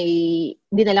nung may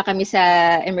dinala kami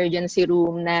sa emergency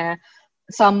room na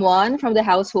someone from the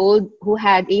household who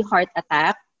had a heart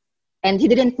attack and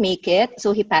he didn't make it,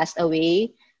 so he passed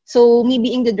away. So, me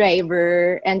being the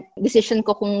driver and decision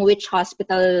ko kung which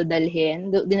hospital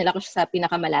dalhin, dinala ko siya sa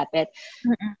pinakamalapit.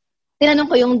 Tinanong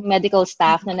ko yung medical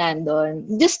staff na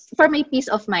nandun. Just for my peace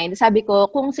of mind, sabi ko,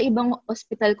 kung sa ibang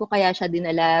hospital ko kaya siya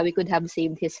dinala, we could have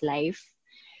saved his life.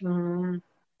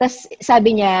 Tapos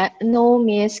sabi niya, no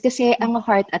miss, kasi ang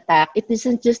heart attack, it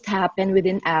doesn't just happen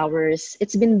within hours.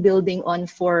 It's been building on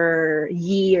for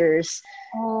years.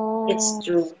 It's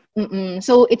true.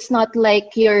 So it's not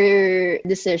like your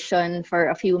decision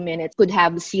for a few minutes could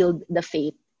have sealed the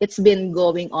fate. It's been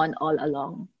going on all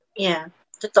along. Yeah,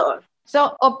 totoo.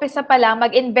 So, umpisa pa lang,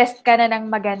 mag-invest ka na ng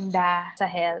maganda sa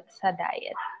health, sa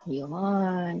diet.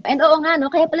 Yun. And oo nga, no?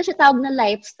 Kaya pala siya tawag na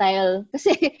lifestyle.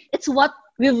 Kasi it's what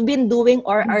we've been doing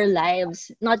all our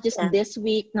lives. Not just this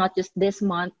week, not just this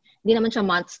month. Hindi naman siya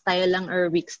month style lang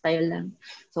or week style lang.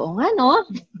 So, oo nga, no?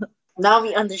 Now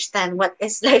we understand what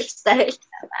is lifestyle.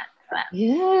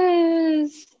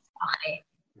 Yes. Okay.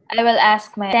 I will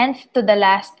ask my 10th to the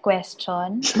last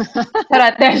question.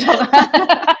 Charot.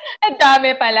 Ang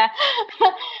dami pala.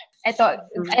 Ito,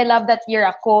 I love that you're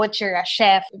a coach, you're a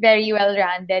chef, very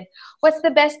well-rounded. What's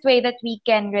the best way that we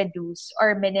can reduce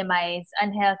or minimize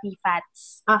unhealthy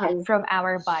fats from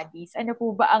our bodies? Ano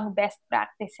po ba ang best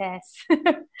practices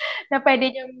na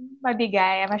pwede niyong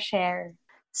mabigay, ma-share?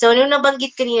 So, nung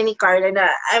nabanggit kanina ni Carla na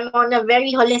I'm on a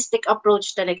very holistic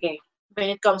approach talaga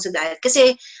when it comes to diet.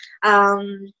 Kasi,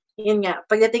 yun nga,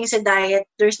 pagdating sa diet,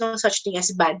 there's no such thing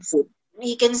as bad food.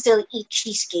 You can still eat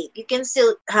cheesecake. You can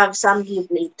still have some guilt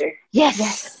later.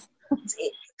 Yes.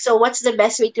 So, what's the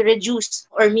best way to reduce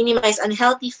or minimize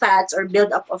unhealthy fats or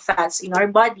build up of fats in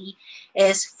our body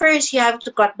is first, you have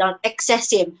to cut down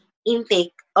excessive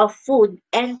intake of food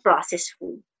and processed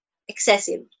food.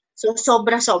 Excessive. So,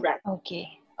 sobra-sobra. Okay.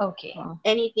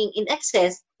 Anything in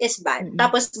excess is bad.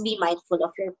 Tapos, be mindful of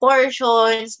your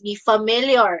portions. Be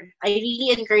familiar. I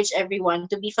really encourage everyone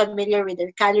to be familiar with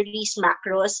their calories,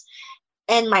 macros,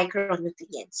 and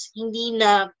micronutrients. Hindi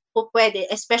na po pwede,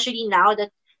 especially now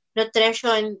that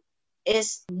nutrition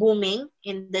is booming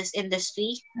in this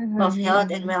industry of health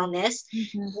and wellness.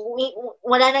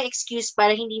 Wala nang excuse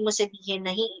para hindi mo sabihin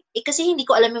na kasi hindi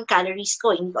ko alam yung calories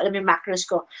ko, hindi ko alam yung macros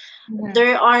ko.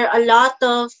 There are a lot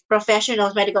of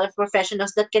professionals, medical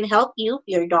professionals that can help you,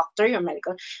 your doctor, your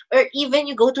medical, or even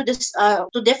you go to this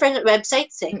to different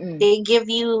websites. They give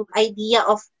you idea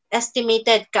of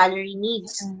estimated calorie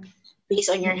needs based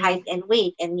on your height and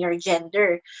weight and your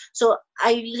gender. So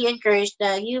I really encourage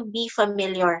that you be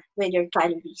familiar with your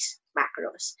calories,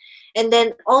 macros. And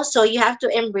then also you have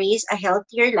to embrace a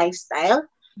healthier lifestyle,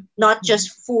 not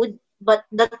just food, but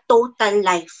the total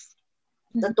life,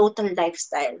 the total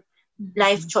lifestyle,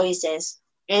 life choices.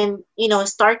 And,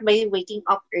 start by waking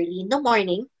up early in the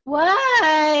morning.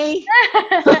 Why?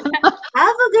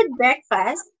 Have a good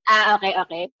breakfast.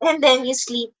 Okay. And then you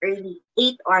sleep early,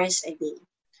 8 hours a day.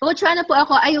 Coach, ano po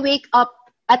ako, I wake up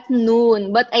at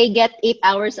noon, but I get 8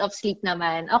 hours of sleep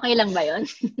naman. Okay lang ba yun?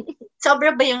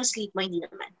 Sobra ba yung sleep mo? Hindi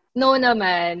naman. No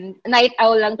naman. Night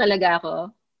owl lang talaga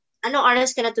ako. Anong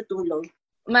oras ka natutulog?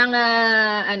 Mga,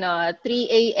 3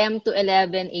 a.m. to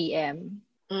 11 a.m.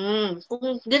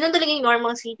 Kung ganun talaga yung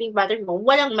normal sleeping pattern mo,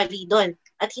 walang mali doon.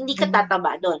 At hindi ka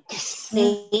tataba doon.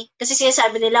 Okay? Kasi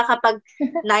sinasabi nila kapag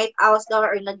night owls daw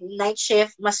or night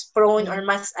shift, mas prone or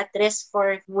mas at risk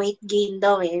for weight gain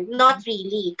daw eh. Not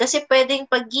really. Kasi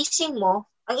pwedeng paggising mo,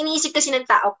 ang iniisip kasi ng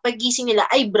tao, paggising nila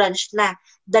ay brunch na.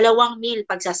 2 meal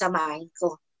pagsasamahin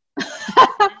ko.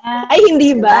 Ay,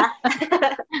 hindi ba?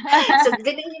 So,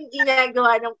 ganun yung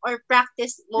ginagawa or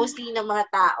practice mostly ng mga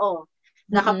tao.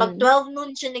 Na kapag 12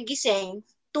 noon siya nagising,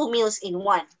 2 meals in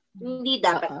 1. Hindi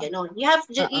dapat ganun. You have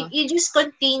you just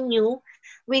continue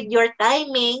with your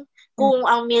timing. Kung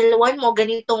ang meal 1 mo,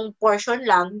 ganitong portion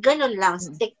lang, ganun lang,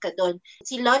 stick ka doon.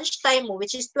 Si lunch time mo,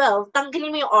 which is 12,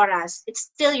 tanggalin mo yung oras.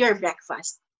 It's still your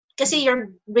breakfast. Kasi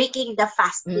you're breaking the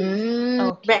fasting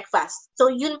breakfast. So,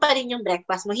 yun pa rin yung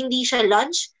breakfast mo. Hindi siya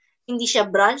lunch, hindi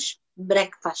siya brunch,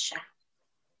 breakfast siya.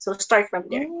 So, start from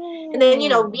there. And then,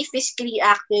 be physically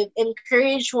active.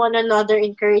 Encourage one another.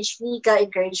 Encourage Nika.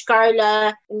 Encourage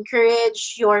Carla.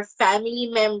 Encourage your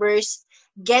family members.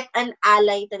 Get an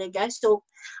ally talaga. So,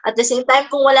 at the same time,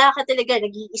 kung wala ka talaga,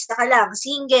 nag-iisa ka lang,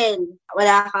 single,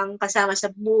 wala kang kasama sa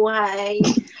buhay.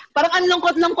 Parang ang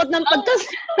lungkot-lungkot ng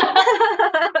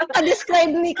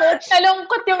describe ni Coach.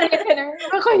 Nalungkot yung listener.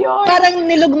 Ako yun. Parang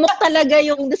nilugmok talaga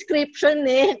yung description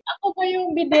eh. Ako pa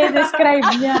yung bide-describe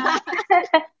niya.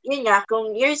 Yun nga,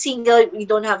 kung you're single, you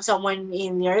don't have someone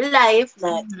in your life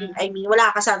that, wala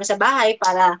ka kasama sa bahay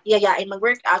para yayain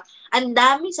mag-workout. Ang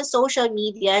dami sa social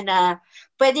media na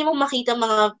pwede mong makita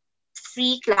mga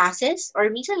free classes or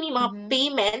minsan may mga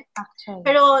payment. Actually.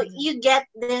 Pero you get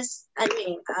this,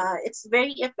 it's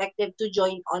very effective to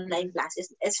join online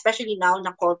classes, especially now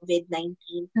na COVID-19.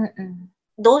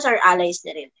 Those are allies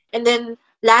na rin. And then,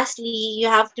 lastly, you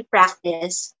have to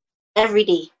practice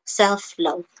everyday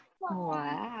self-love.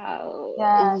 Wow.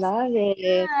 Yes. I love it.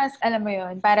 Yes. Alam mo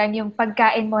yun, parang yung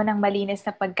pagkain mo ng malinis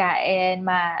na pagkain,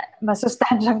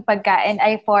 masustansyang pagkain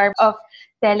ay form of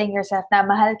telling yourself na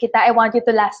mahal kita, I want you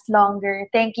to last longer.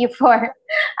 Thank you for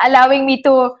allowing me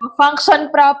to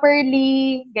function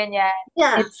properly. Ganyan.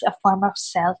 Yeah. It's a form of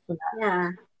self-love.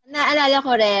 Yeah. Naalala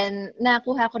ko rin,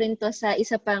 nakuha ko rin to sa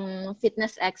isa pang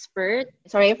fitness expert.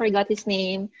 Sorry, I forgot his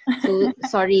name. So,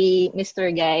 sorry,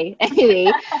 Mr. Guy. Anyway,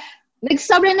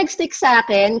 sobrang nag-stick sa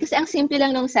akin kasi ang simple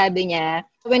lang nung sabi niya,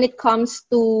 when it comes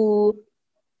to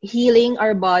healing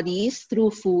our bodies through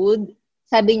food,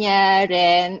 sabi niya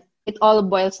rin, it all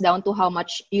boils down to how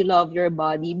much you love your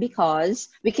body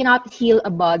because we cannot heal a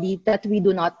body that we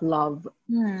do not love.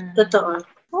 Totoo.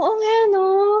 Oo nga, no?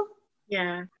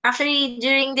 Yeah. Actually,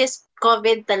 during this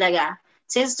COVID talaga,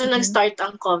 since nag-start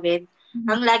ang COVID,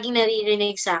 ang laging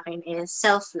naririnig sa akin is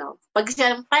self-love.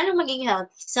 Paano maging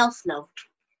healthy? Self-love.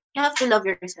 You have to love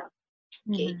yourself.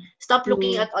 Okay? Stop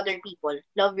looking at other people.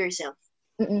 Love yourself.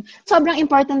 Sobrang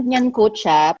important niyan, Coach.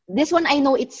 This one, I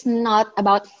know it's not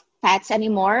about fats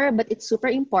anymore, but it's super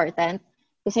important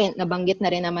kasi nabanggit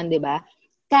na rin naman, di ba?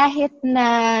 Kahit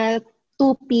na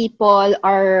 2 people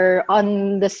are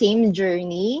on the same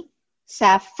journey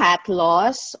sa fat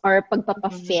loss or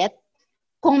pagpapafit,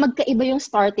 kung magkaiba yung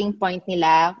starting point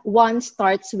nila, one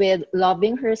starts with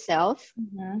loving herself,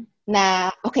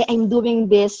 na, okay, I'm doing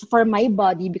this for my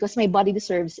body because my body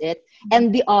deserves it,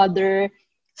 and the other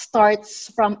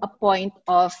starts from a point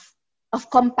of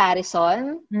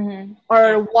comparison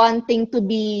or wanting to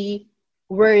be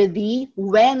worthy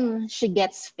when she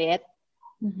gets fit,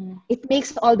 it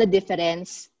makes all the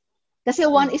difference. Kasi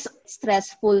one is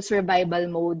stressful survival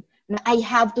mode na I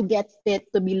have to get fit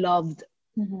to be loved.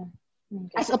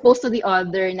 As opposed to the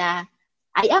other na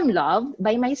I am loved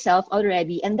by myself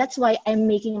already, and that's why I'm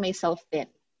making myself fit.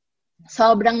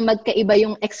 Sobrang magkaiba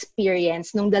yung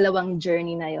experience nung dalawang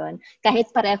journey na yon.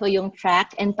 Kahit pareho yung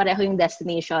track and pareho yung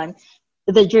destination,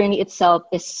 the journey itself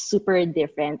is super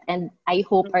different. And I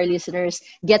hope our listeners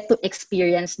get to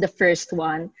experience the first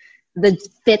one, the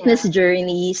fitness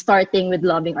journey, starting with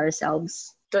loving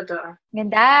ourselves. Totoo.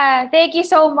 Ganda. Thank you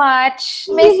so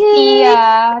much, Miss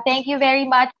Tia. Thank you very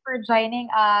much for joining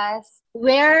us.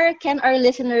 Where can our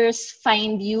listeners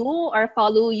find you or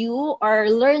follow you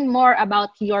or learn more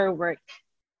about your work?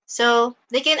 So,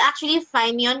 they can actually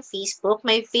find me on Facebook.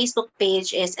 My Facebook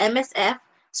page is MSF,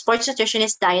 Sports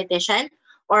Nutritionist Dietitian,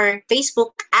 or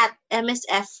Facebook at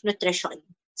MSF Nutrition.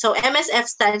 So, MSF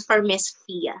stands for Miss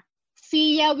Fia.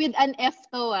 Fia with an F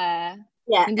to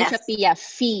Yeah, Hindi F. siya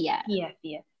Fia. Yeah.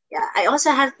 Yeah, I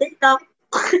also have TikTok.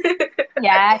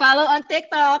 Yeah. Follow on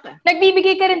TikTok.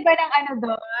 Nagbibigay ka rin ba ng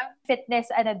fitness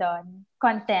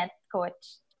content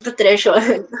coach?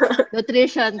 Nutrition.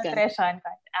 Nutrition ka. Nutrition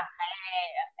content.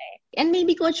 Okay. And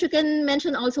maybe, Coach, you can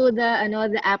mention also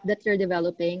the app that you're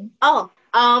developing.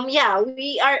 Yeah,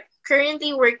 we are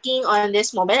currently working on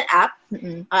this mobile app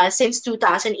since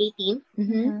 2018.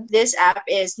 Mm-hmm. This app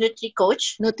is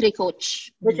NutriCoach.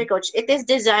 NutriCoach. NutriCoach. It is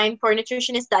designed for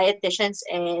nutritionist dietitians,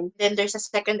 and then there's a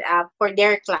second app for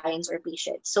their clients or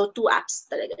patients. So 2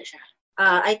 apps talaga siya.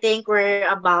 I think we're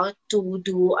about to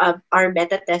do our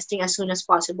beta testing as soon as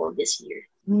possible this year.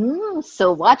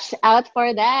 So watch out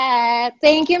for that.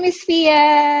 Thank you, Miss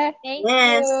Fia. Thank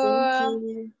Yes, you. thank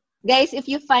you. Guys, if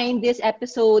you find this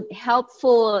episode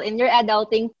helpful in your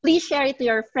adulting, please share it to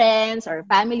your friends or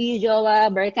family, jowa,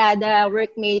 barkada,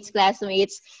 workmates,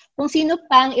 classmates, kung sino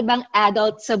pang ibang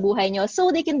adult sa buhay nyo,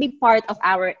 so they can be part of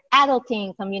our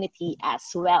adulting community as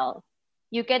well.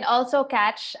 You can also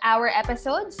catch our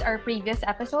episodes or previous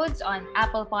episodes on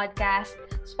Apple Podcasts,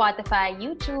 Spotify,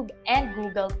 YouTube, and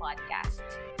Google Podcasts.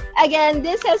 Again,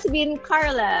 this has been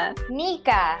Carla,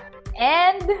 Nika,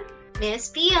 and Miss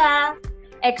Pia.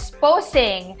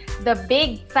 exposing the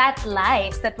big fat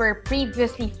lies that were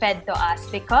previously fed to us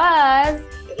because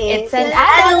it's an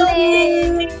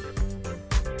adulting.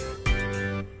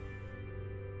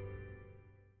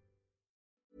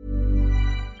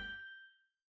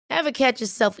 Ever catch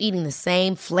yourself eating the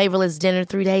same flavorless dinner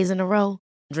 3 days in a row?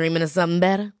 Dreaming of something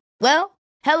better? Well,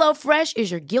 HelloFresh is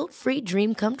your guilt-free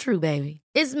dream come true, baby.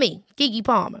 It's me, Keke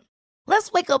Palmer.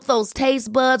 Let's wake up those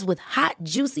taste buds with hot,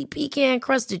 juicy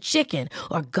pecan-crusted chicken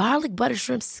or garlic butter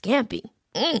shrimp scampi.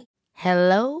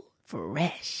 Hello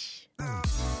Fresh.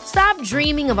 Stop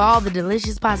dreaming of all the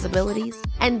delicious possibilities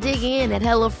and dig in at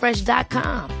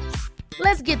HelloFresh.com.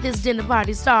 Let's get this dinner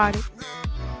party started.